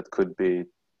somewhere that could be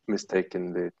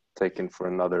mistakenly taken for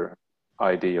another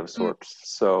ID of sorts.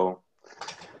 So,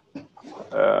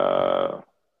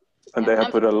 and they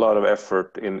have put a lot of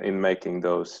effort in making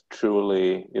those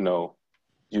truly,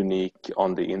 unique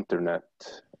on the internet.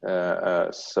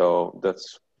 So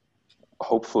that's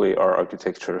hopefully our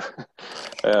architecture.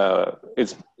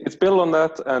 It's built on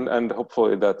that, and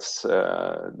hopefully that's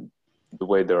the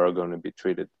way they are going to be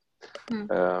treated.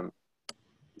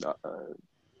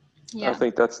 I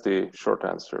think that's the short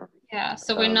answer. Yeah,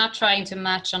 so we're not trying to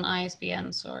match on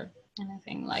ISBNs or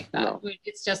anything like that. No.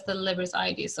 It's just the Libris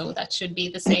ID, so that should be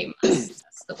the same as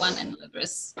the one in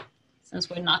Libris, since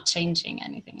we're not changing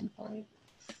anything in Folio.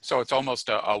 So it's almost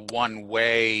a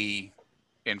one-way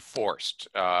enforced.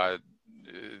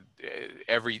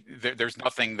 There's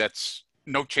nothing that's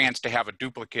no chance to have a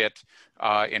duplicate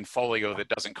in Folio that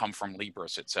doesn't come from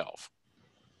Libris itself.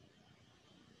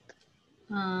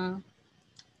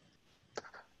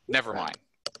 Never mind.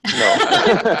 No.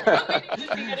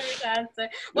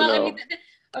 Well, no. I mean,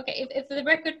 okay, if the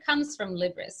record comes from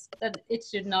Libris, then we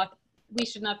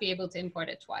should not be able to import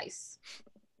it twice.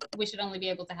 We should only be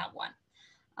able to have one.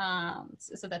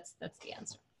 So that's the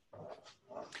answer.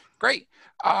 Great.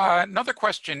 Another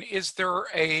question: is there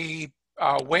a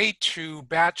way to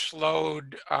batch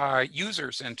load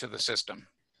users into the system?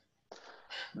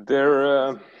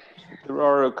 There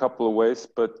are a couple of ways,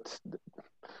 but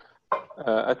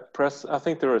at present, I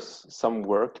think there is some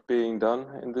work being done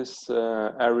in this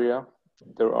area.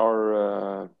 There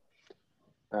are,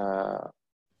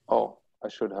 I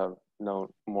should have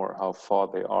known more how far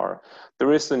they are.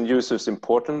 There is an users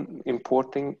importing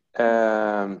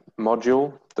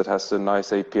module that has a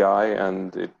nice API,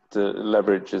 and it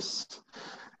leverages,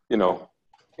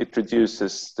 it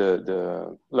reduces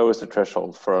lowers the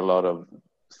threshold for a lot of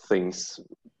things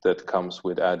that comes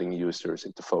with adding users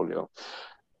into Folio.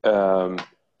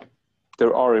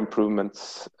 There are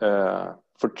improvements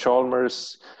for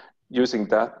Chalmers. Using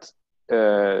that,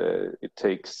 it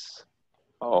takes,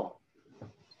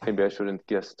 maybe I shouldn't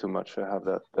guess too much. I have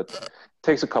that, but it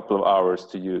takes a couple of hours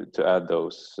to add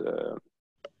those.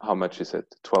 How much is it?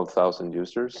 12,000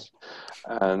 users,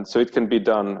 and so it can be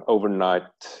done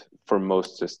overnight for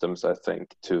most systems, I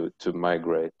think, to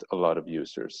migrate a lot of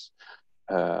users.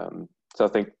 So I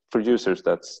think for users,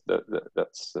 that's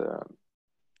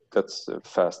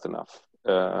fast enough.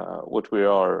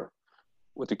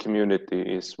 What the community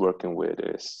is working with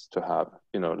is to have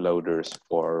loaders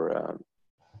for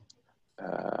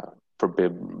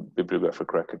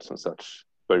bibliographic records and such,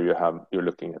 where you're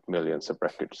looking at millions of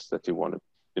records that you want to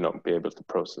be able to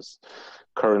process.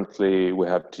 Currently, we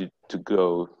have to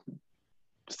go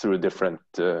through different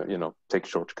take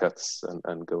shortcuts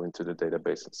and go into the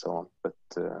database and so on, but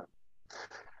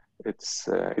it's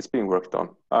being worked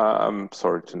on. I'm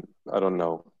sorry I don't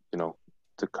know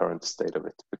the current state of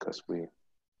it, because we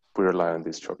rely on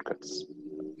these shortcuts.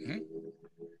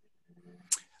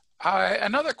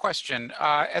 Another question,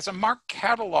 as a MARC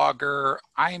cataloger,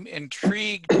 I'm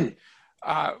intrigued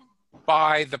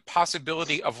by the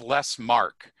possibility of less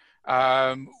mark.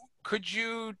 Could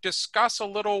you discuss a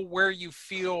little where you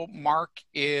feel mark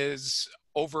is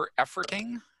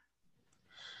over-efforting?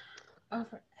 That's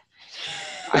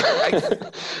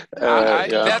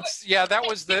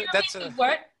a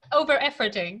word.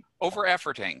 Over-efforting.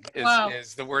 Over-efforting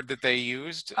is the word that they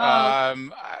used.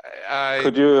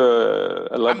 Could you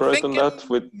elaborate on that?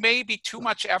 With maybe too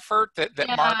much effort that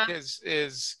mark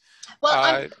is.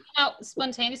 Well,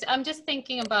 spontaneous. I'm just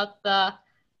thinking about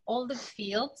all the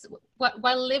fields.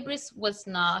 While Libris was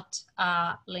not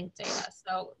linked data,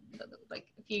 so like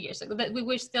a few years ago, we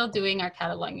were still doing our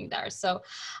cataloging there. So,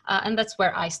 and that's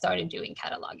where I started doing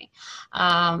cataloging.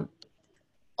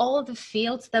 All the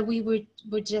fields that we would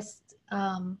just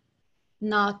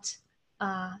not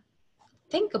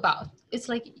think about. It's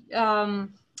like I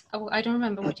don't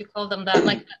remember what you call them. That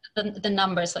like the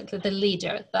numbers, like the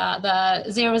leader, the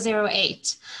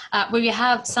 008, where you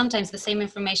have sometimes the same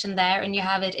information there, and you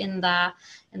have it in the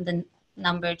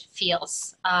numbered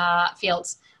fields. But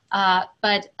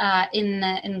in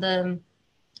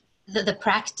the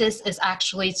practice is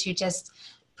actually to just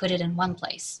put it in one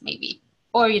place, maybe.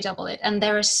 Or you double it. And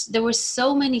there were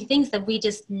so many things that we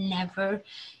just never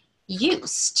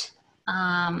used.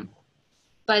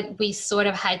 But we sort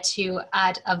of had to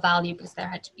add a value because there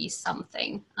had to be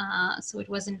something. So it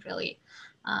wasn't really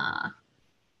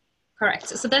correct.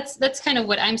 So that's kind of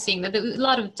what I'm seeing, that there was a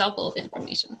lot of doubled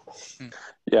information.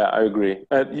 Yeah, I agree.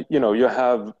 You know, you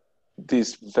have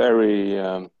these very,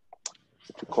 what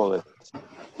you call it,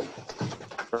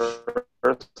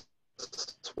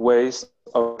 ways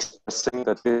of expressing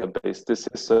that database. This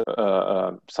is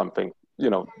something, you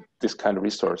know, this kind of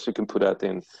resource. You can put that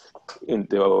in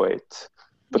the 08,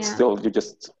 but still you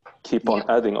just keep on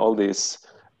adding all these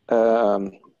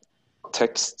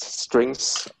text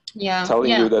strings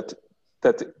telling you that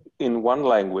in one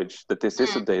language that this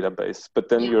is a database, but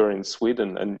then you're in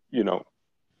Sweden and, you know,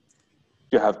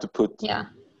 you have to put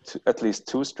at least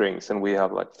 2 strings, and we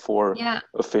have like 4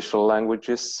 official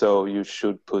languages, so you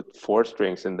should put 4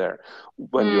 strings in there.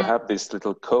 When you have this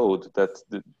little code that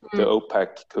the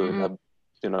OPAC could have,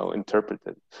 you know,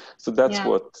 interpreted. So that's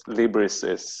what Libris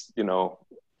is, you know,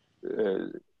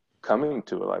 coming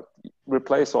to, like,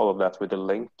 replace all of that with a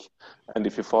link, and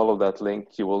if you follow that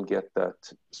link, you will get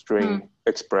that string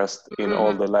expressed in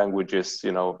all the languages,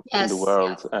 you know, in the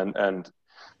world, and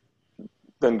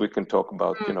then we can talk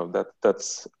about, you know,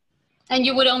 that's. And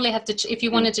you would only have to, if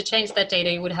you wanted to change that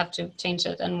data, you would have to change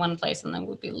it in one place, and then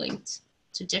would be linked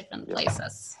to different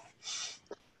places.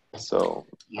 So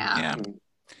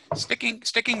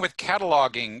Sticking with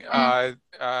cataloging,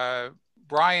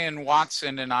 Brian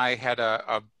Watson and I had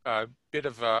a bit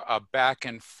of a back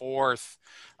and forth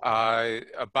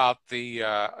about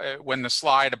when the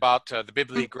slide about the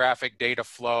bibliographic data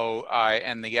flow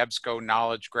and the EBSCO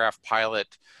knowledge graph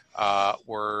pilot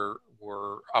were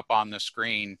up on the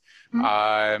screen.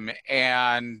 And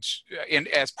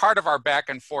as part of our back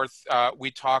and forth,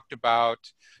 we talked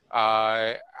about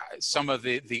some of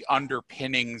the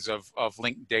underpinnings of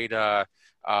linked data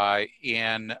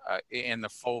in the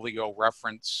FOLIO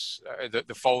reference,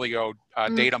 the FOLIO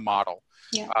data model.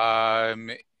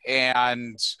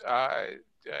 And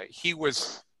he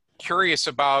was curious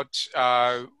about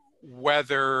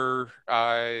whether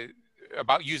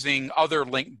about using other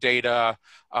linked data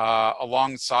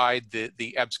alongside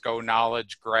the EBSCO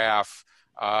knowledge graph,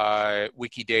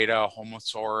 Wikidata,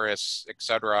 Homosaurus,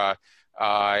 etc.,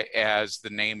 as the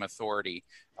name authority.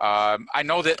 I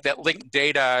know that linked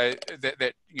data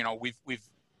that you know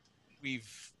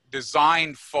we've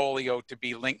designed FOLIO to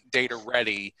be linked data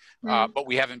ready, but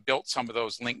we haven't built some of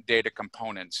those linked data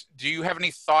components. Do you have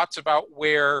any thoughts about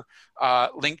where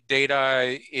linked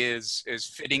data is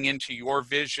fitting into your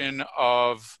vision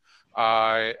of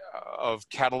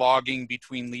cataloging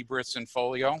between Libris and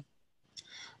FOLIO?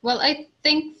 Well, I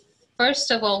think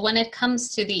first of all, when it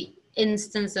comes to the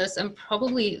instances and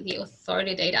probably the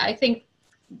authority data, I think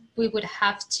we would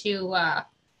have to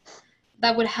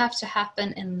that would have to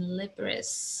happen in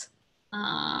Libris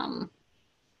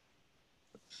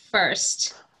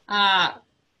first,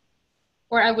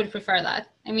 or I would prefer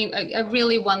that. I mean, I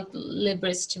really want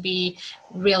Libris to be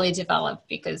really developed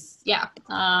because,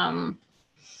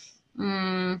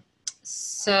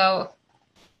 so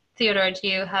Theodor, do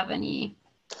you have any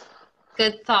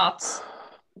good thoughts?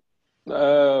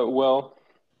 Well,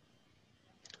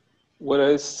 what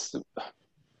is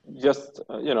just,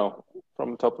 you know,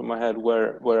 from the top of my head,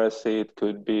 where I see it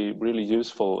could be really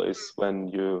useful is when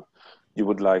you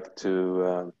would like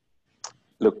to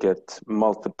look at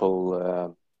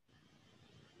multiple.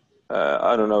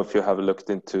 I don't know if you have looked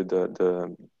into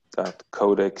the that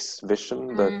codex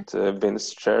vision that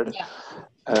Vince shared. Yeah.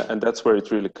 And that's where it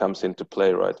really comes into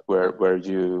play, right? Where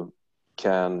you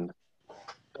can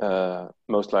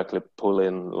most likely pull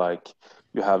in, like,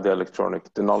 you have the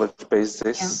knowledge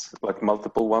bases, like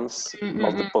multiple ones, you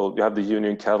have the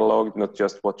union catalog, not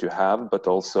just what you have, but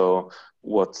also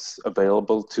what's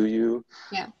available to you.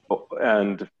 Yeah.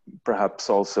 And perhaps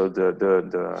also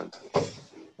the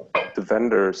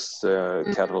vendors'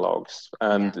 catalogs.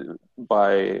 And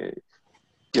by,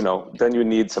 then you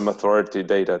need some authority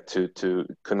data to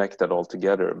connect that all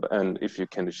together. And if you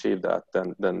can achieve that,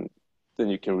 then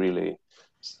you can really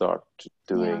start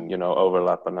doing,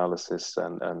 overlap analysis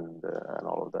and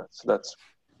all of that. So that's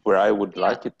where I would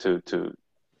like it to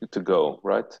go,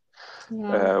 right?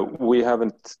 Yeah. We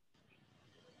haven't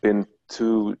been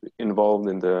too involved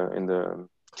in the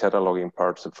cataloging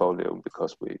parts of Folio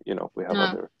because we have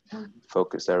other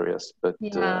focus areas, but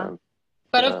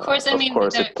but of course,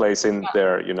 it plays in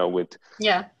there, with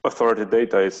authority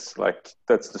data is like,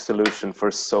 that's the solution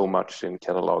for so much in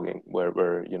cataloging,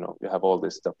 where you have all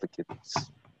these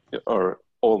duplicates or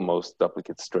almost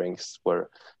duplicate strings where,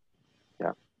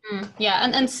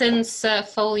 and since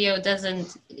Folio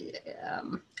doesn't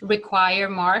require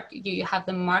MARC, you have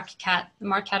the MARC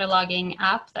cataloging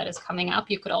app that is coming up.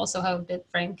 You could also have a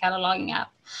BibFrame cataloging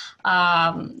app.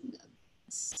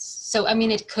 So,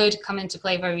 it could come into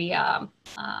play very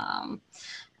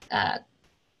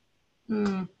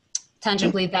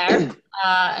tangibly there.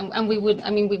 And we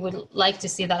would like to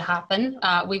see that happen.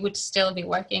 We would still be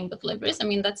working with Libris.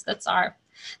 That's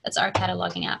our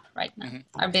cataloging app right now,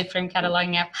 our BibFrame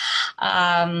cataloging app.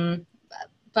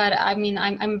 But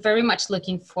I'm very much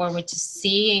looking forward to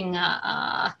seeing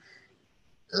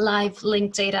live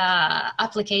linked data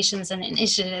applications and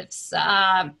initiatives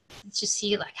to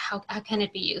see, like, how can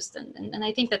it be used, and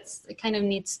I think it kind of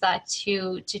needs that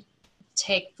to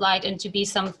take flight and to be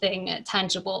something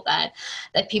tangible that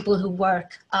people who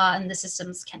work in the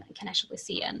systems can actually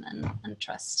see and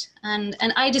trust. And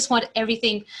I just want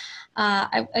everything.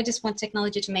 I just want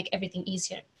technology to make everything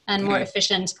easier and more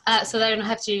efficient, so that I don't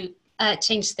have to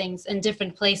change things in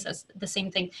different places, the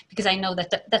same thing, because I know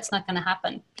that's not going to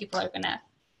happen. People are going to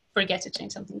forget to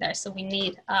change something there. So we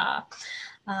need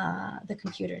the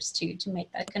computers to make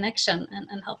that connection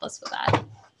and help us with that.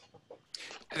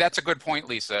 That's a good point,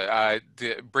 Lisa.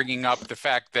 Bringing up the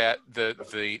fact that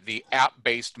the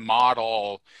app-based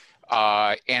model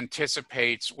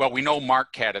anticipates, well, we know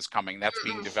MarkCat is coming. That's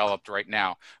being developed right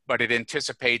now, but it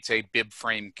anticipates a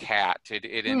BibFrame cat.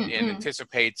 It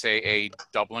anticipates a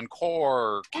Dublin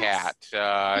Core cat.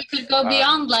 You could go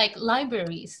beyond, like,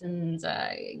 libraries, and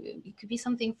it could be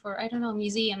something for, I don't know,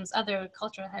 museums, other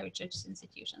cultural heritage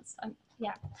institutions.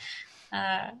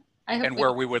 And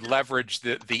where we would leverage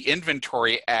the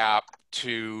inventory app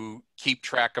to keep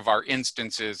track of our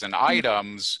instances and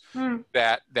items,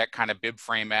 that kind of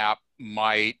BibFrame app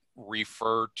might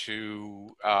refer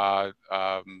to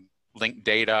linked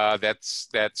data that's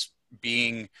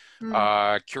being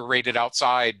curated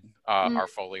outside our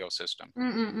Folio system.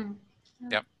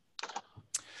 Yep.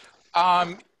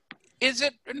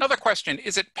 Another question,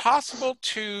 is it possible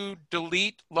to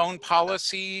delete loan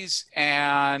policies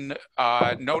and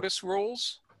notice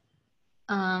rules?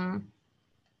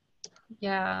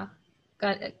 Yeah,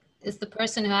 is the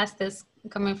person who asked this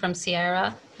coming from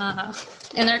Sierra?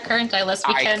 In our current list,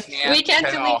 we can't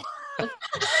delete.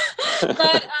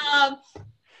 But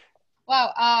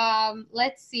wow,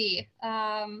 let's see.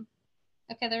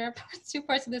 Okay, there are two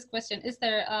parts of this question. Is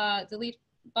there a delete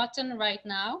button right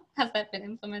now? Has that been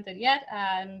implemented yet?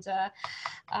 And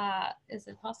is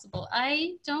it possible?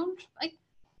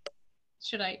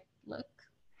 Should I look?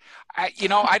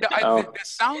 This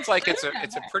sounds like it's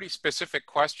a pretty specific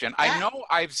question. I know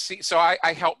I've seen, so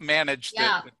I help manage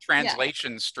the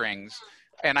translation strings,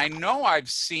 and I know I've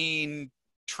seen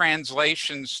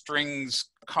translation strings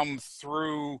come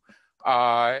through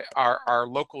our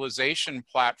localization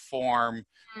platform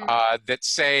that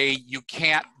say you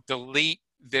can't delete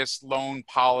this loan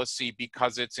policy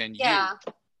because it's in use.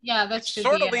 Yeah, that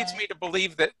sort of leads me to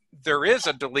believe that there is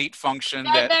a delete function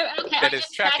that is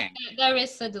checking. There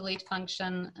is a delete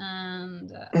function,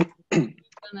 and I'm going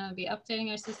to be updating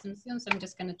our system soon, so I'm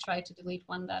just going to try to delete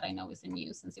one that I know is in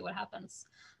use and see what happens.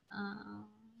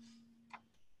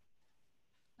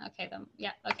 Okay, then,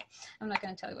 okay. I'm not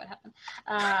going to tell you what happened.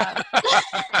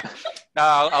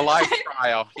 No, a live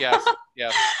trial, yes.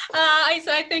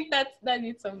 So I think that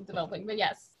needs some developing, but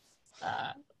yes,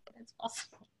 it's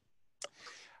possible.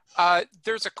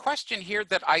 There's a question here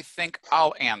that I think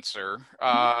I'll answer,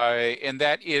 and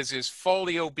that is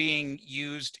FOLIO being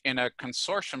used in a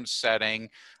consortium setting?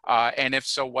 And if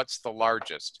so, what's the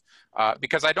largest?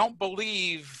 Because I don't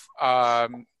believe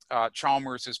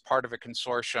Chalmers is part of a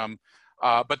consortium,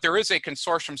 but there is a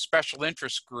consortium special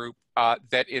interest group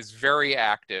that is very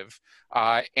active,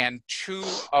 and two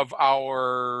of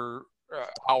our,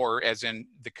 as in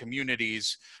the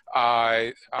communities,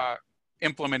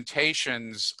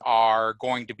 implementations are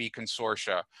going to be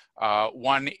consortia.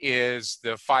 One is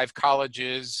the 5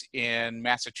 colleges in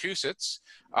Massachusetts,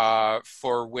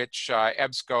 for which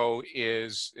EBSCO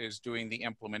is doing the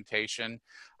implementation.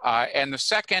 And the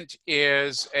second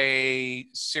is a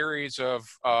series of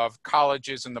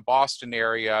colleges in the Boston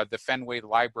area, the Fenway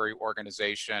Library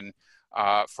Organization,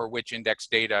 for which Index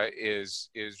Data is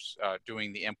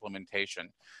doing the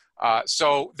implementation.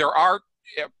 So there are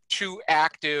 2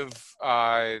 active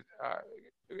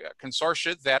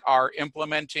consortia that are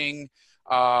implementing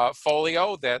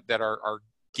FOLIO, that are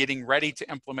getting ready to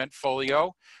implement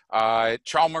FOLIO.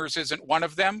 Chalmers isn't one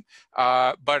of them,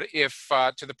 but if,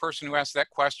 to the person who asked that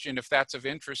question, if that's of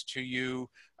interest to you,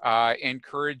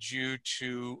 encourage you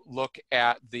to look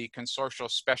at the consortial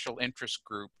special interest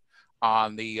group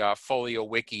on the FOLIO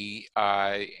wiki,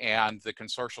 and the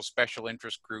consortial special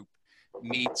interest group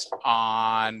meets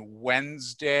on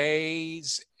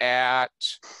Wednesdays at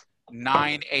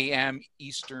 9 a.m.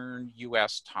 Eastern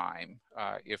US time,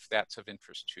 if that's of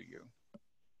interest to you.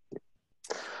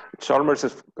 Chalmers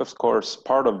is, of course,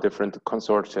 part of different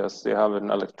consortia. They have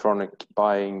an electronic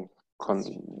buying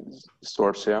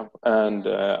consortia, and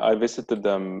I visited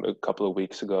them a couple of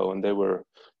weeks ago, and they were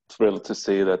thrilled to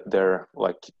see that their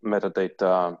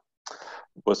metadata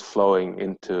was flowing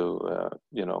into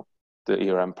you know, the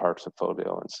ERM parts of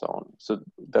FOLIO and so on. So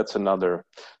that's another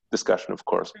discussion, of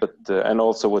course. But and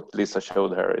also what Lisa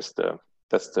showed here is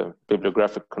that's the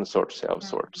bibliographic consortia of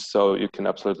sorts. So you can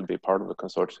absolutely be part of the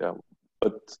consortia.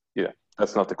 But yeah,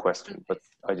 that's not the question. But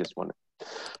I just want to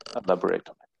elaborate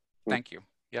on it. Thank you.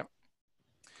 Yep.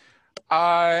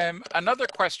 Another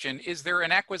question: is there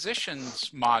an acquisitions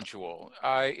module?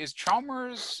 Is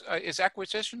Chalmers is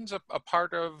acquisitions a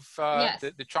part of Yes.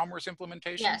 the Chalmers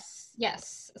implementation?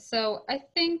 Yes. So I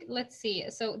think, let's see.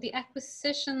 So the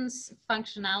acquisitions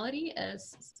functionality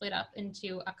is split up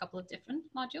into a couple of different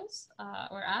modules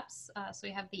or apps. So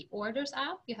you have the orders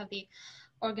app, you have the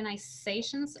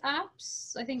organizations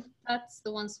apps. I think that's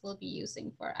the ones we'll be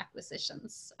using for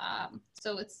acquisitions.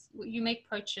 So it's, you make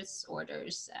purchase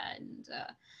orders and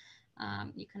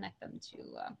you connect them to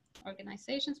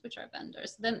organizations, which are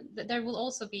vendors. Then there will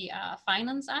also be a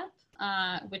finance app,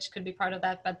 which could be part of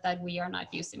that, but that we are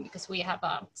not using because we have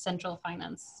a central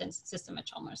finance system at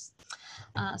Chalmers.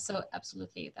 So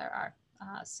absolutely there are.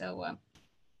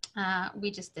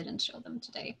 We just didn't show them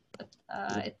today, but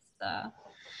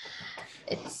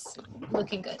it's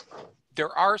looking good.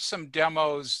 There are some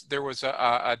demos. There was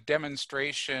a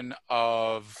demonstration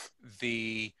of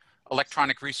the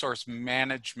electronic resource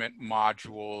management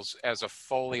modules as a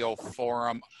FOLIO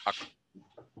forum a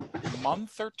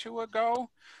month or 2 ago.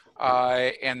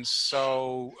 And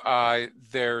so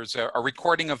there's a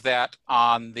recording of that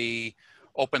on the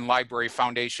Open Library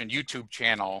Foundation YouTube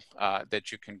channel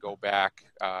that you can go back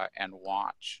and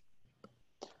watch.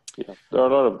 Yeah, there are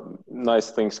a lot of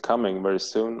nice things coming very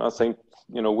soon. I think,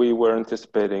 you know, we were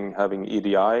anticipating having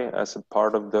EDI as a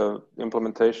part of the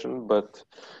implementation, but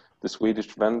the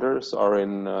Swedish vendors are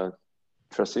in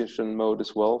transition mode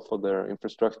as well for their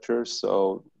infrastructure,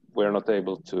 so we're not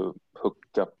able to hook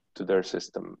up to their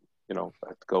system, you know,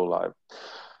 at go live.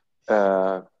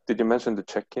 Did you mention the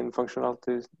check-in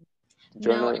functionality?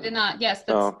 No, I did not. Yes,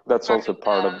 that's also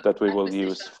part of that we will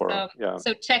use for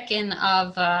so check-in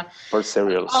of for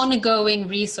serials, ongoing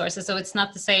resources. So it's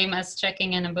not the same as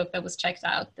checking in a book that was checked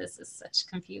out. This is such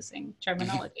confusing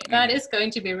terminology. That is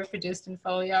going to be reproduced in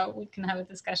FOLIO. We can have a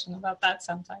discussion about that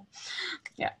sometime.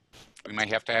 Yeah, we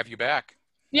might have to have you back.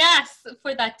 Yes,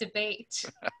 for that debate.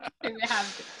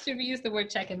 Should we use the word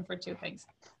check-in for 2 things?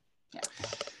 Yeah.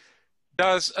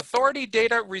 Does authority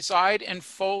data reside in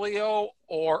FOLIO,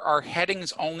 or are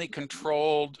headings only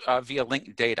controlled via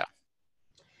linked data?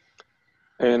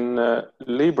 In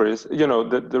Libris, you know,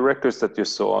 the records that you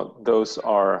saw, those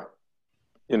are,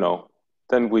 you know,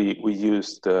 then we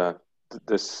use the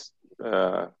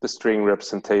string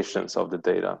representations of the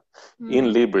data. In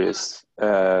Libris,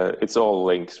 it's all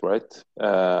links, right?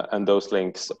 And those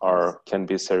links can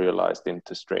be serialized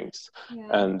into strings. Yeah.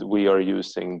 And we are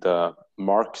using the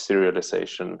MARC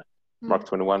serialization, MARC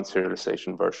 21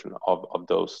 serialization version of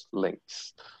those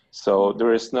links. So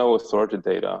there is no authority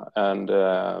data. And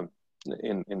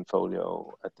in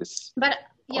Folio at this. But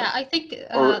yeah, I think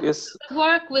is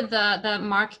work with the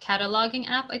MARC cataloging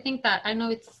app. I think that I know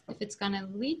if it's going to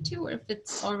lead to, or if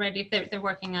it's already they're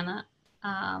working on it,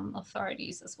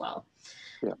 authorities as well.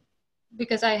 Yeah.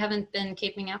 Because I haven't been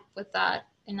keeping up with that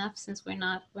enough since we're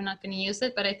not going to use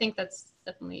it. But I think that's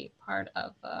definitely part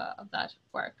of that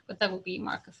work. But that will be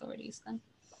MARC authorities then.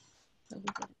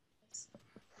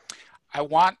 I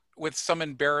want, with some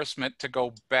embarrassment, to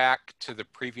go back to the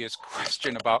previous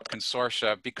question about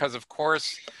consortia, because of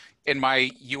course, in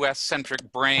my US-centric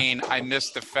brain, I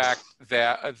missed the fact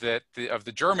that of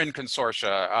the German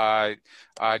consortia,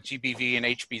 GBV and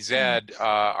HBZ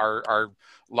are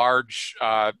large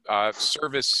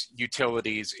service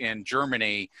utilities in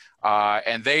Germany,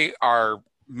 and they are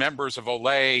members of OLE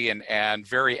and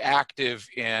very active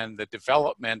in the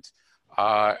development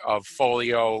of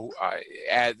Folio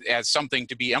as something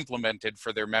to be implemented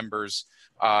for their members.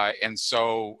 And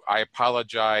so I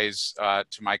apologize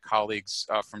to my colleagues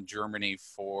from Germany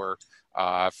for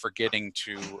forgetting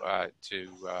to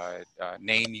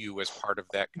name you as part of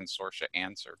that consortia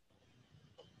answer.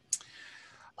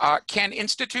 Can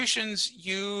institutions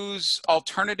use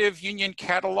alternative union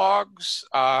catalogs?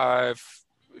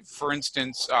 For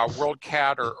instance,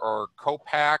 WorldCat or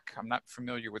COPAC, I'm not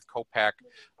familiar with COPAC,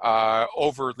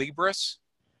 over Libris?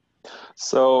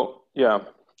 So, yeah,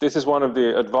 this is one of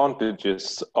the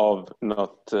advantages of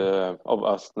of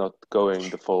us not going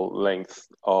the full length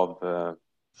of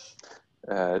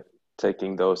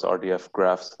taking those RDF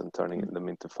graphs and turning them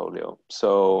into Folio.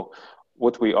 So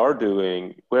what we are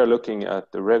doing, we're looking at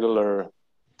the regular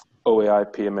OAI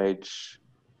PMH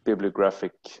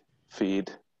bibliographic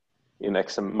feed in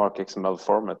MARC XML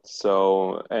format.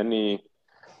 So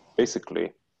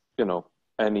basically,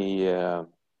 any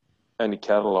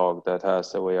catalog that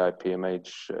has OAI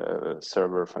PMH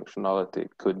server functionality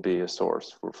could be a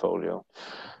source for Folio.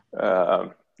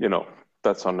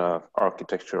 That's on an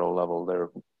architectural level. There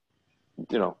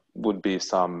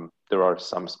are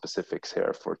some specifics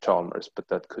here for Chalmers, but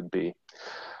that could be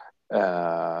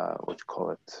that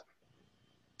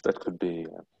could be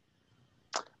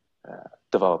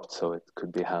developed so it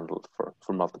could be handled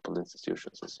for multiple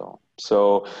institutions and so on.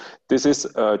 So this is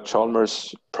a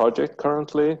Chalmers project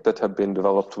currently that have been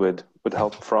developed with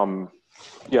help from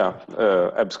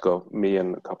EBSCO, me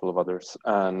and a couple of others,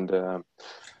 and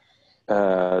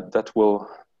that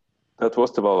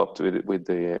was developed with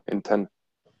the intent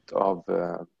of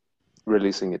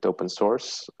releasing it open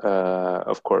source.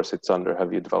 Of course, it's under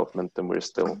heavy development, and we're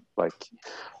still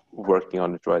working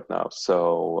on it right now.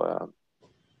 So,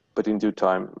 but in due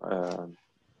time,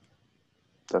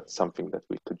 that's something that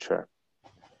we could share.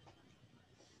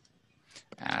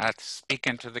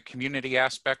 Speaking to the community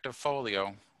aspect of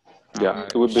Folio. Yeah,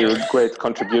 it would be a great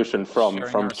contribution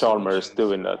from Chalmers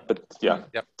doing that. But yeah,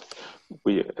 yep.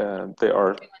 They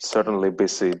are certainly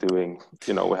busy doing.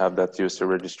 We have that user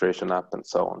registration app and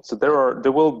so on. So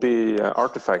there will be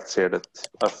artifacts here that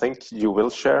I think you will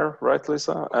share, right,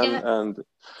 Lisa? And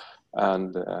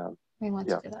we want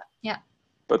to do that. Yeah.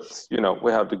 But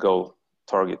we have the goal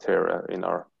target here in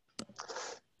our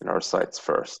sites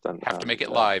first, and have to make it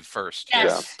live first.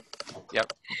 Yes. Yeah.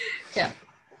 Yep. Yeah.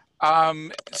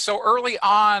 So early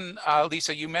on,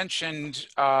 Lisa, you mentioned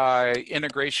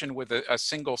integration with a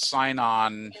single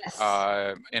sign-on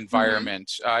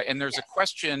environment. And there's a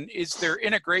question, is there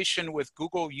integration with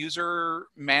Google User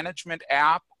Management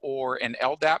app or an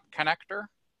LDAP connector?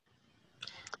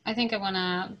 I think I want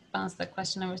to bounce that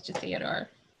question over to Theodor.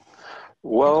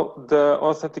 Well, the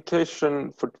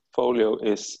authentication for Folio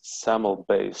is SAML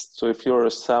based. So if you're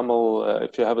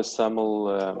if you have a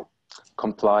SAML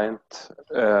compliant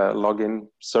login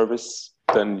service,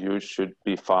 then you should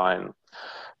be fine.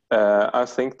 I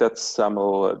think that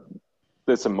SAML,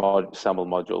 there's a SAML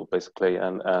module basically,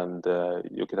 and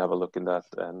you could have a look in that,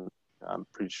 and I'm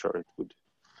pretty sure it would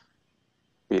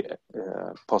be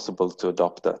possible to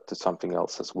adopt that to something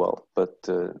else as well. But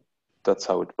that's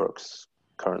how it works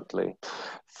currently.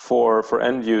 For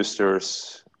end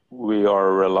users, we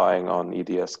are relying on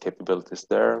EDS capabilities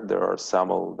there. There are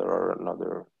SAML, there are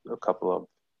a couple of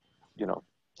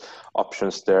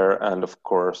options there, and of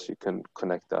course you can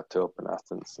connect that to Open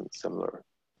Athens and similar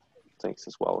things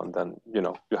as well, and then you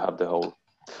have the whole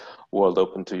world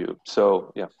open to you.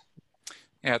 So yeah,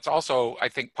 it's also, I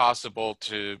think, possible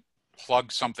to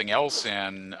plug something else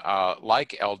in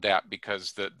like LDAP,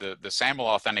 because the SAML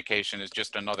authentication is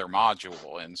just another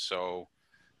module, and so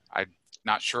I'm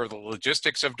not sure the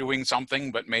logistics of doing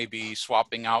something, but maybe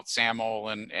swapping out SAML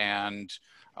and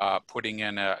putting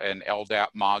in an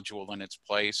LDAP module in its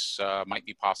place might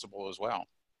be possible as well.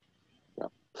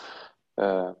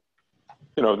 Yeah.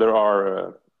 there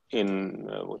are in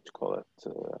what you call it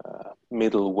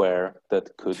middleware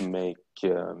that could make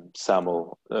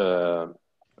SAML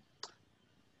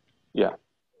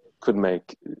could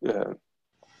make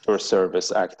your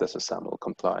service act as a SAML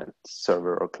compliant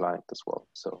server or client as well.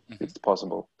 So it's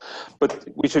possible. But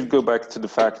we should go back to the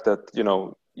fact that,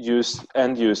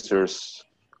 end users,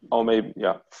 or maybe,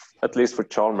 at least for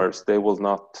Chalmers, they will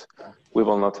not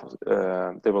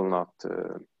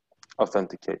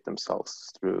authenticate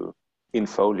themselves through in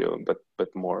FOLIO, but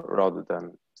more rather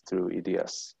than through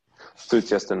EDS. So it's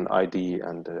just an ID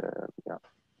and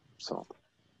so.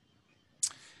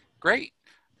 Great.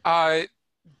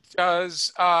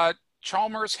 Does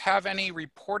Chalmers have any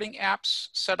reporting apps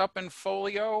set up in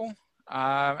FOLIO?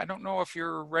 I don't know if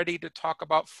you're ready to talk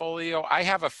about FOLIO. I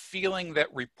have a feeling that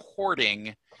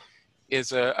reporting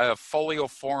is a FOLIO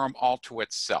forum all to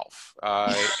itself.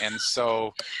 And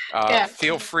so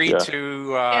feel free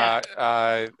to,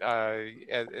 as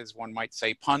one might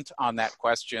say, punt on that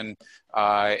question,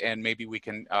 and maybe we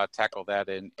can tackle that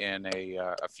in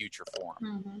a future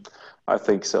forum. I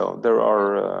think so. There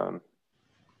are,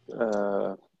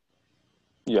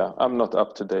 I'm not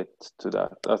up to date to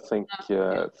that. I think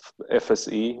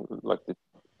FSE, like the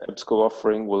EBSCO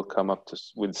offering, will come up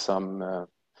with some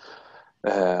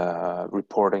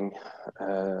reporting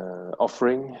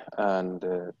offering, and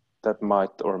that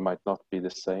might or might not be the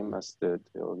same as the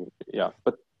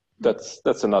but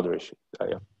that's another issue.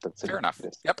 That's fair enough.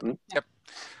 Yes. Yep.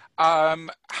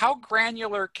 How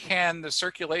granular can the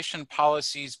circulation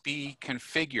policies be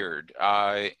configured?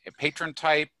 Patron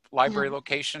type, library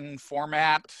location,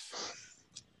 format?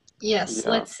 Yes,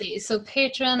 let's see. So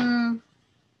patron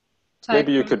type.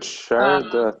 Maybe you could share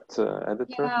that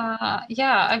editor.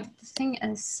 The thing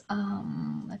is,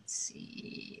 let's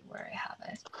see where I have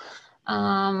it.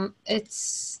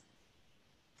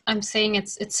 I'm saying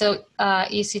it's so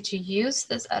easy to use,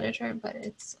 this editor, but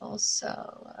it's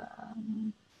also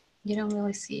you don't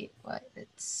really see what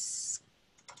it's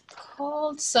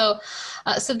called. So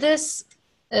this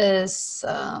is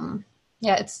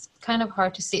it's kind of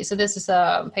hard to see. So this is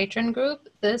a patron group.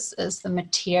 This is the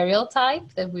material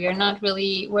type that we are not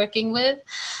really working with.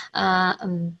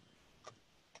 To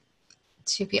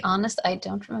be honest, I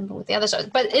don't remember what the others are,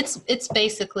 but it's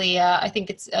basically I think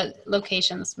it's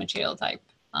locations material type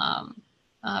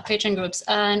patron groups,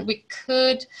 and we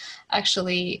could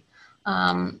actually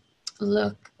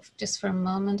look just for a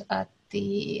moment at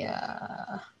the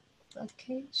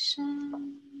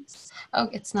locations. Oh,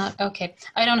 it's not okay.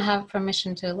 I don't have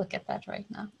permission to look at that right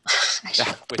now.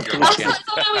 With your login.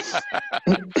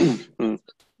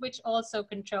 Which also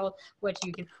control what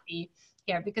you can see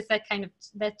here, because that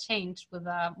changed with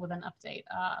an update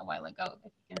a while ago,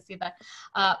 if you can see that.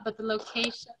 But the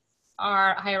locations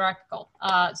are hierarchical,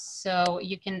 so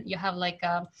you have like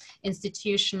a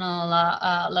institutional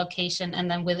location, and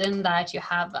then within that you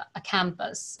have a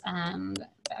campus, and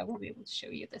I will be able to show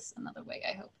you this another way,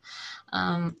 I hope.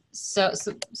 So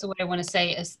what I want to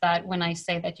say is that when I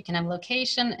say that you can have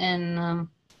location in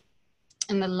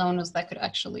the loaners, that could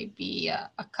actually be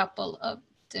a couple of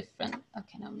different,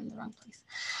 okay, no, I'm in the wrong place.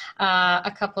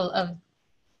 A couple of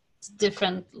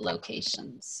different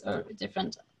locations or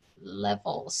different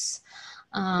levels.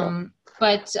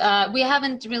 But we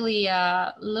haven't really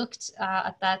looked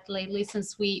at that lately,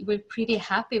 since we're pretty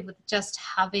happy with just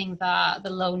having the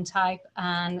loan type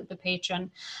and the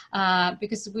patron,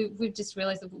 because we've just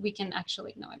realized that we can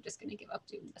actually, no, I'm just going to give up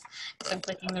doing this because I'm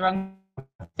clicking the wrong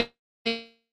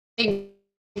thing.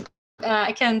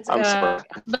 I can't, but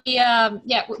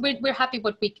we're happy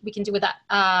what we can do with that,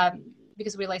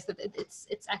 because we realize that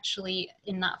it's actually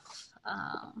enough.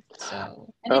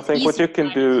 So I think what you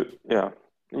can do,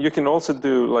 you can also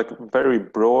do like very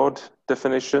broad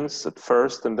definitions at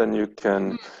first, and then you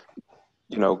can,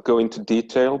 go into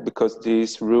detail, because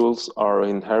these rules are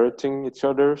inheriting each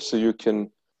other. So you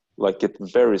can like get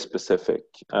very specific,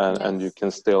 and you can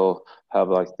still have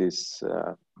like these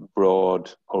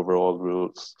broad overall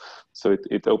rules. So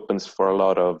it opens for a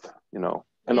lot of,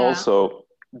 and also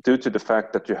due to the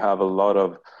fact that you have a lot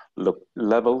of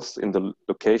levels in the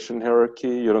location hierarchy,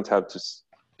 you don't have to,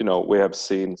 we have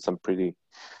seen some pretty,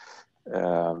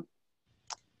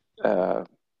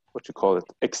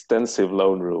 extensive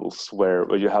loan rules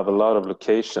where you have a lot of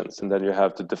locations, and then you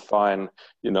have to define,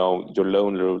 your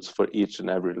loan rules for each and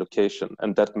every location.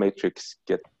 And that matrix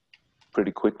get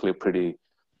pretty quickly pretty,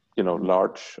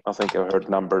 large. I think I heard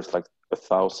numbers like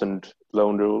 1,000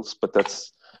 loan rules, but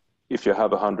that's if you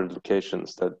have 100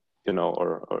 locations that,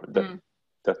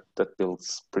 that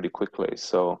builds pretty quickly.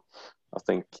 So I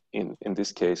think in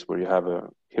this case where you have a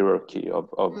hierarchy of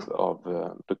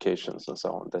locations and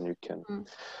so on, then you can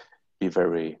be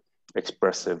very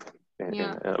expressive in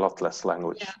a lot less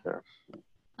language there.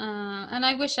 And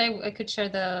I wish I could share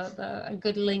a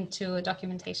good link to a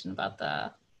documentation about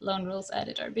the loan rules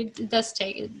editor. But it does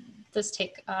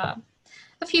take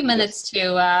a few minutes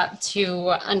to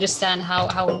understand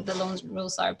how the loan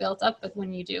rules are built up. But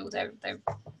when you do, they're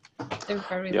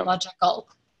very logical.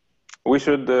 We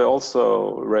should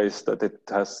also raise that it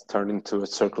has turned into a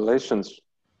circulations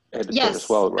editor as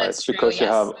well, right? That's true, because you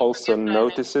have also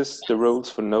notices, the rules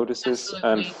for notices,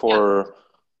 and for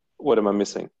what am I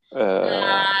missing?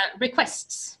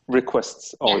 Requests.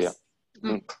 Requests. Oh yes.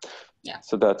 Yeah.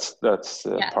 So that's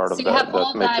part of so that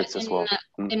matrix as well.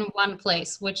 In one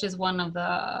place, which is one of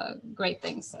the great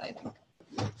things, I think.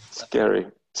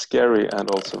 Scary, and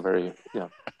also very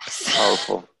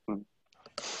powerful.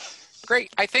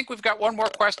 Great. I think we've got one more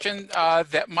question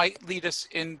that might lead us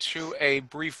into a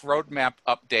brief roadmap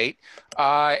update.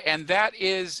 And that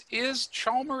is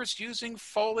Chalmers using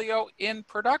Folio in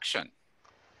production?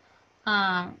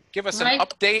 Give us an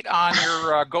update on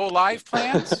your go live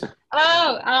plans.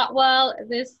 Well,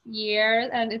 this year,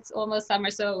 and it's almost summer,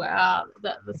 so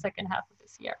the second half of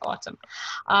this year, autumn.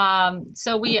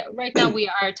 So right now we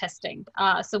are testing.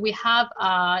 So we have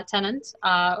a tenant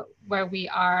where we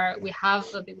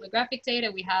have the bibliographic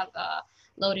data, we have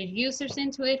loaded users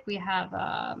into it, we have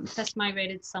test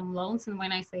migrated some loans, and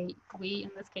when I say we,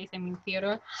 in this case, I mean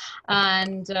Theodor,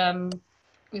 and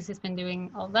this has been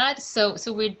doing all that. So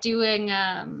we're doing.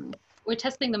 We're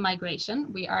testing the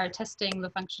migration. We are testing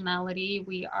the functionality.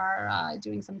 We are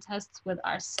doing some tests with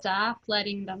our staff,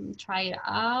 letting them try it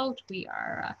out. We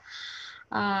are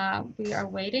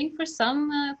waiting for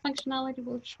some functionality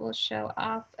which will show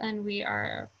up, and we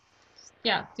are,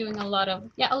 doing a lot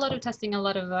of testing, a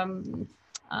lot of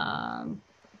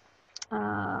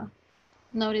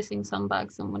noticing some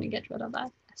bugs, and want to get rid of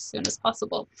that as soon as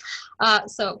possible.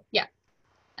 So yeah,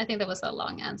 I think that was a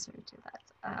long answer to that.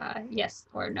 Yes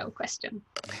or no question.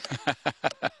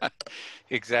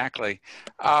 Exactly.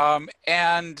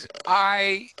 And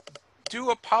I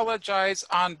do apologize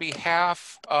on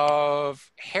behalf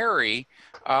of Harry.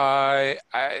 I'm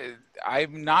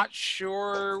not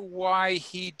sure why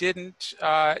he didn't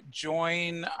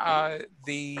join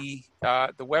the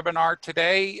webinar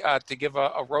today to give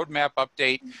a roadmap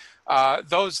update.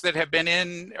 Those that have been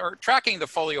in or tracking the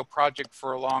Folio project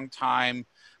for a long time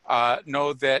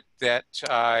know that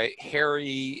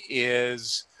Harry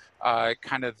is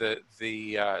kind of the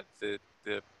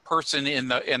person in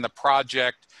the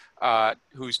project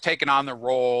who's taken on the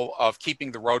role of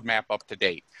keeping the roadmap up to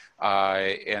date,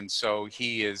 and so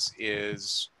he is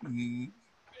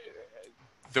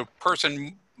the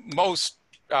person most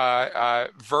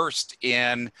versed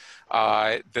in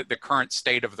the current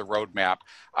state of the roadmap.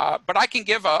 But I can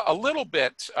give a little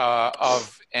bit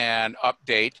of an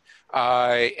update,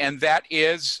 and that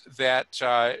is that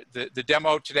the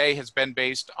demo today has been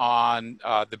based on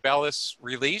the Bellis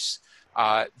release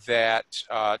that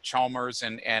Chalmers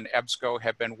and EBSCO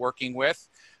have been working with.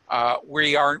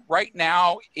 We are right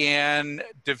now in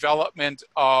development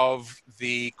of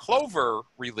the Clover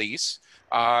release,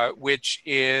 which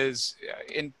is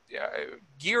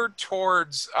geared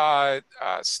towards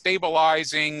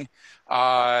stabilizing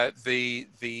the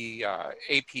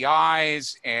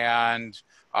APIs and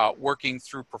working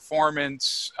through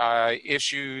performance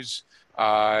issues,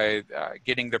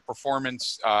 getting the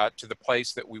performance to the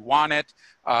place that we want it,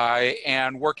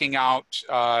 and working out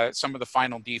some of the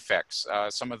final defects.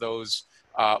 Some of those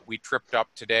we tripped up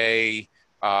today,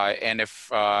 and if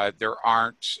there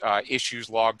aren't issues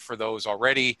logged for those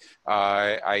already,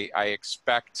 I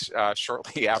expect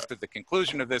shortly after the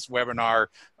conclusion of this webinar,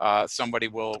 somebody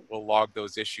will log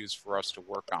those issues for us to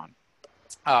work on.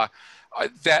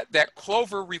 That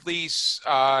Clover release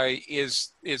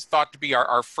is thought to be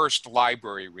our first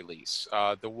library release,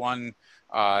 the one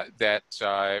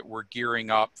that we're gearing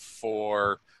up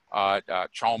for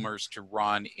Chalmers to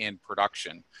run in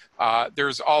production.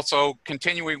 There's also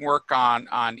continuing work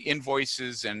on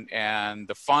invoices and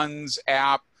the funds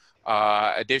app,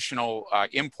 additional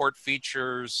import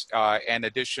features, and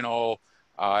additional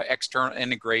external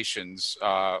integrations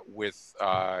with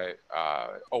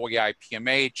OEI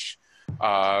PMH,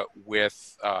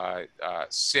 with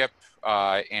SIP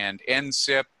and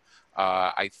NSIP.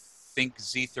 I think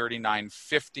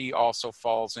Z3950 also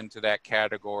falls into that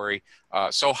category.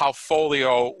 So how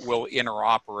Folio will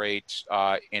interoperate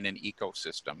in an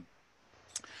ecosystem.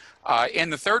 In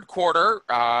the third quarter,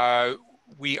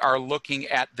 we are looking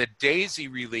at the DAISY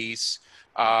release,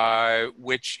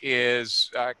 which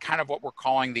is kind of what we're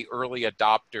calling the early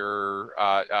adopter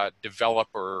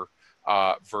developer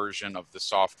version of the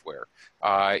software.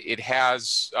 It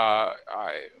has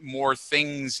more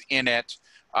things in it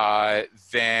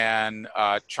than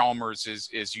Chalmers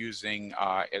is using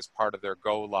as part of their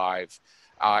go live.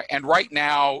 And right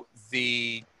now,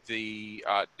 the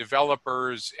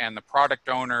developers and the product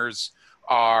owners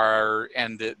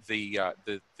and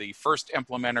the first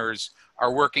implementers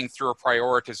are working through a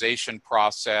prioritization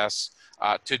process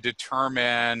to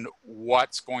determine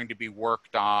what's going to be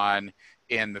worked on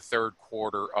in the third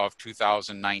quarter of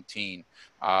 2019.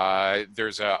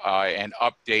 There's an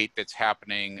update that's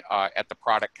happening at the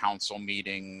product council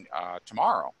meeting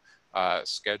tomorrow,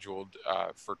 scheduled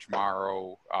for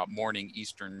tomorrow morning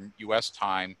Eastern US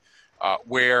time,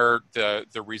 where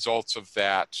the results of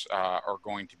that are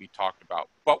going to be talked about.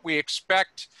 But we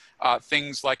expect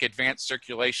things like advanced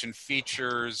circulation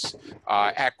features,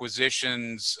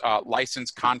 acquisitions,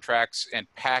 license contracts and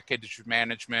package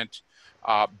management,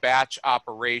 batch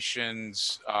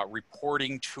operations,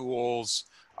 reporting tools,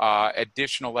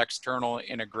 additional external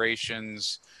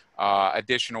integrations,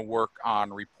 additional work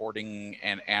on reporting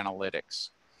and analytics.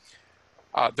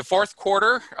 The fourth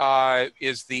quarter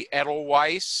is the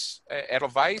Edelweiss. I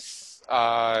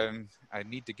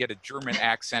need to get a German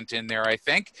accent in there, I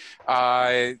think.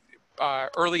 Early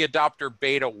adopter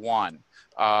beta 1,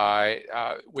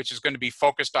 which is going to be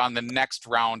focused on the next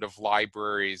round of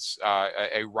libraries,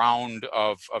 a round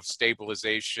of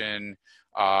stabilization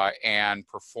and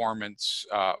performance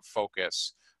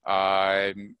focus.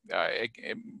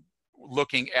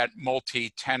 Looking at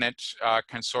multi-tenant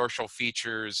consortial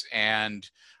features and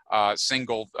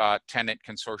single tenant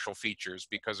consortial features,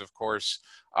 because of course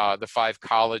the 5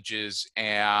 colleges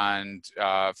and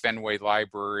Fenway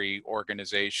Library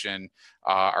organization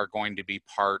are going to be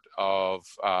part of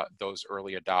those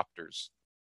early adopters.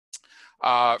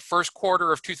 First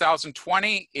quarter of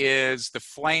 2020 is the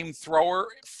Flameflower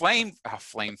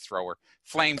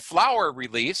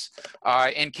release.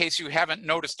 In case you haven't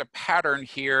noticed a pattern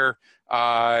here,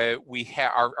 our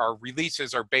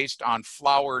releases are based on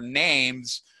flower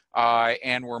names,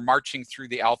 and we're marching through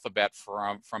the alphabet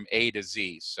from A to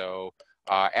Z. So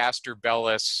Aster,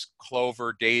 Bellis,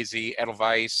 Clover, Daisy,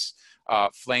 Edelweiss,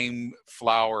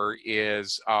 Flameflower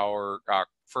is our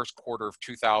first quarter of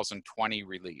 2020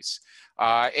 release.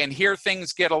 And here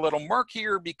things get a little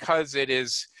murkier because it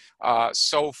is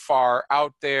so far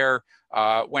out there.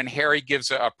 When Harry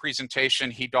gives a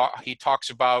presentation, he talks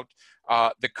about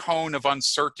the cone of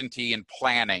uncertainty in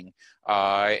planning.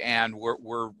 And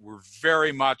we're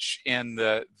very much in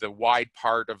the wide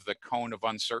part of the cone of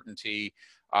uncertainty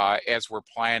as we're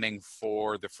planning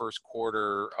for the first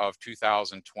quarter of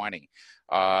 2020.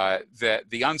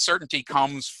 The uncertainty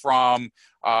comes from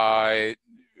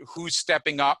who's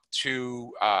stepping up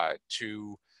to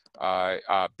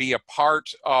be a part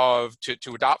of,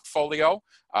 to adopt Folio,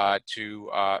 to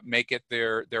make it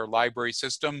their library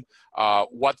system,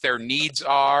 what their needs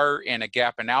are in a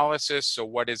gap analysis. So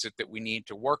what is it that we need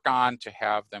to work on to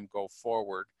have them go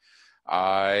forward?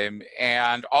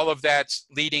 And all of that's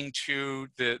leading to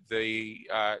the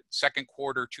second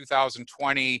quarter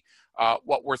 2020,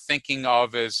 what we're thinking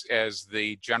of as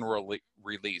the general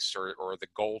release or the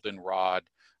goldenrod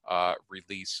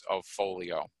release of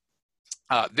Folio.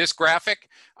 This graphic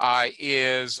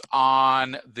is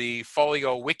on the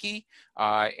Folio wiki,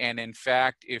 and in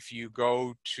fact, if you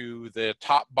go to the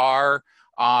top bar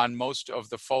on most of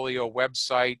the Folio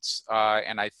websites,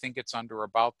 and I think it's under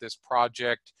About This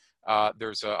Project,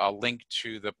 there's a link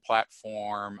to the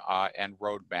platform and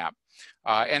roadmap.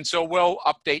 And so we'll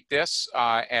update this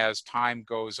as time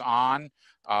goes on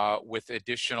with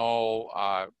additional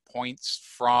points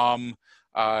from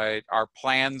our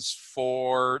plans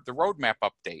for the roadmap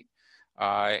update.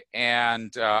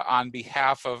 And on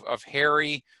behalf of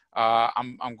Harry,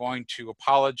 I'm going to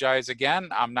apologize again.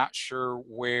 I'm not sure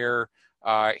where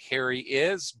Harry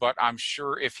is, but I'm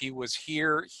sure if he was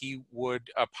here, he would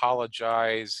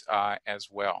apologize as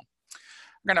well.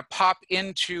 I'm going to pop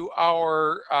into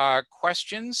our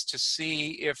questions to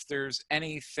see if there's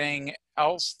anything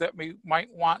else that we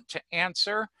might want to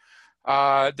answer.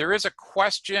 There is a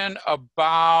question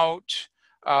about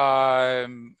a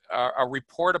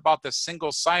report about the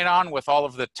single sign-on with all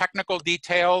of the technical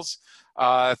details.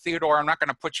 Theodor, I'm not going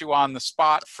to put you on the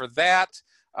spot for that,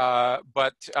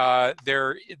 but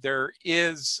there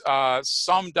is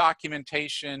some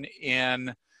documentation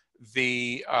in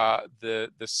the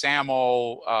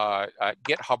SAML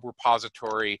GitHub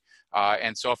repository,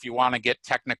 and so if you want to get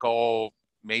technical,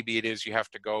 maybe it is you have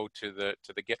to go to the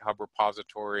GitHub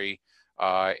repository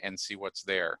and see what's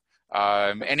there.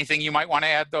 Anything you might want to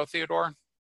add though, Theodor?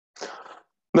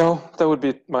 No, that would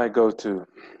be my go-to.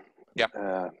 Yep.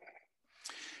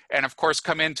 And of course,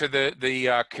 come into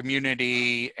the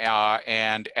community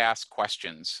and ask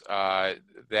questions.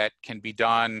 That can be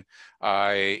done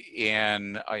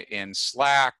in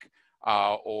Slack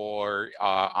or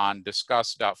on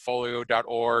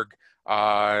discuss.folio.org.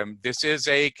 This is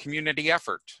a community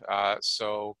effort,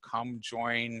 so come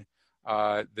join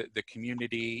the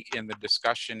community in the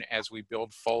discussion as we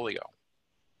build Folio.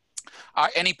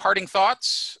 Any parting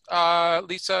thoughts,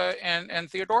 Lisa and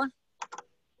Theodor?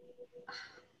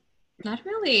 Not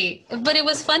really, but it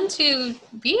was fun to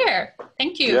be here.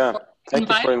 Thank you. Yeah, thank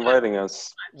you for inviting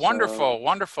us. Wonderful,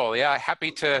 wonderful. Yeah, happy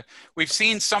to. We've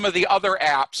seen some of the other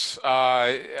apps,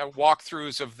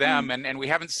 walkthroughs of them, and we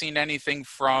haven't seen anything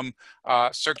from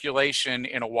circulation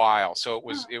in a while. So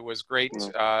it was great,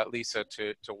 Lisa,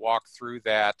 to walk through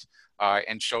that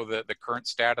and show the current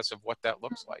status of what that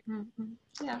looks like.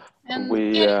 Yeah, and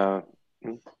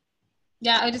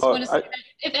yeah, I just want to say that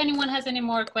if anyone has any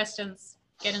more questions,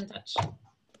 get in touch.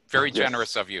 Very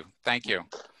generous of you. Thank you.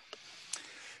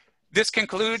 This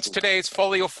concludes today's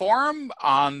Folio Forum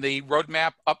on the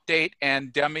roadmap update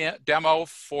and demo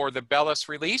for the Bellis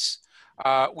release.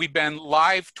 We've been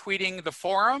live tweeting the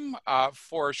forum.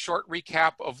 For a short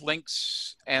recap of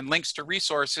links to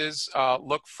resources,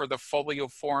 look for the Folio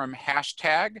Forum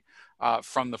hashtag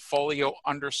from the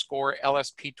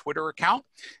folio_LSP Twitter account.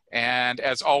 And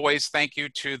as always, thank you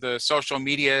to the social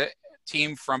media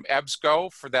team from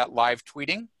EBSCO for that live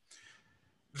tweeting.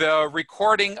 The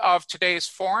recording of today's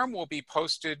forum will be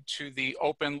posted to the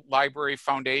Open Library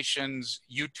Foundation's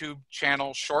YouTube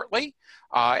channel shortly.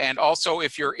 And also,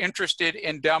 if you're interested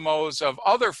in demos of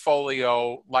other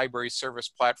Folio Library Service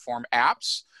Platform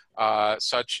apps,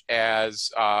 such as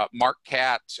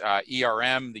MarkCat,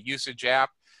 ERM, the Usage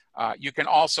app, you can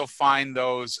also find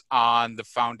those on the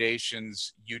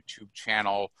Foundation's YouTube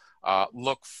channel.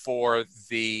 Look for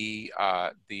the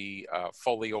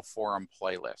Folio Forum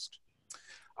playlist.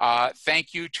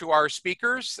 Thank you to our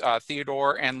speakers,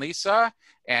 Theodor and Lisa,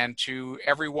 and to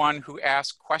everyone who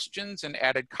asked questions and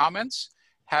added comments.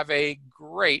 Have a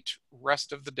great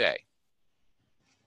rest of the day.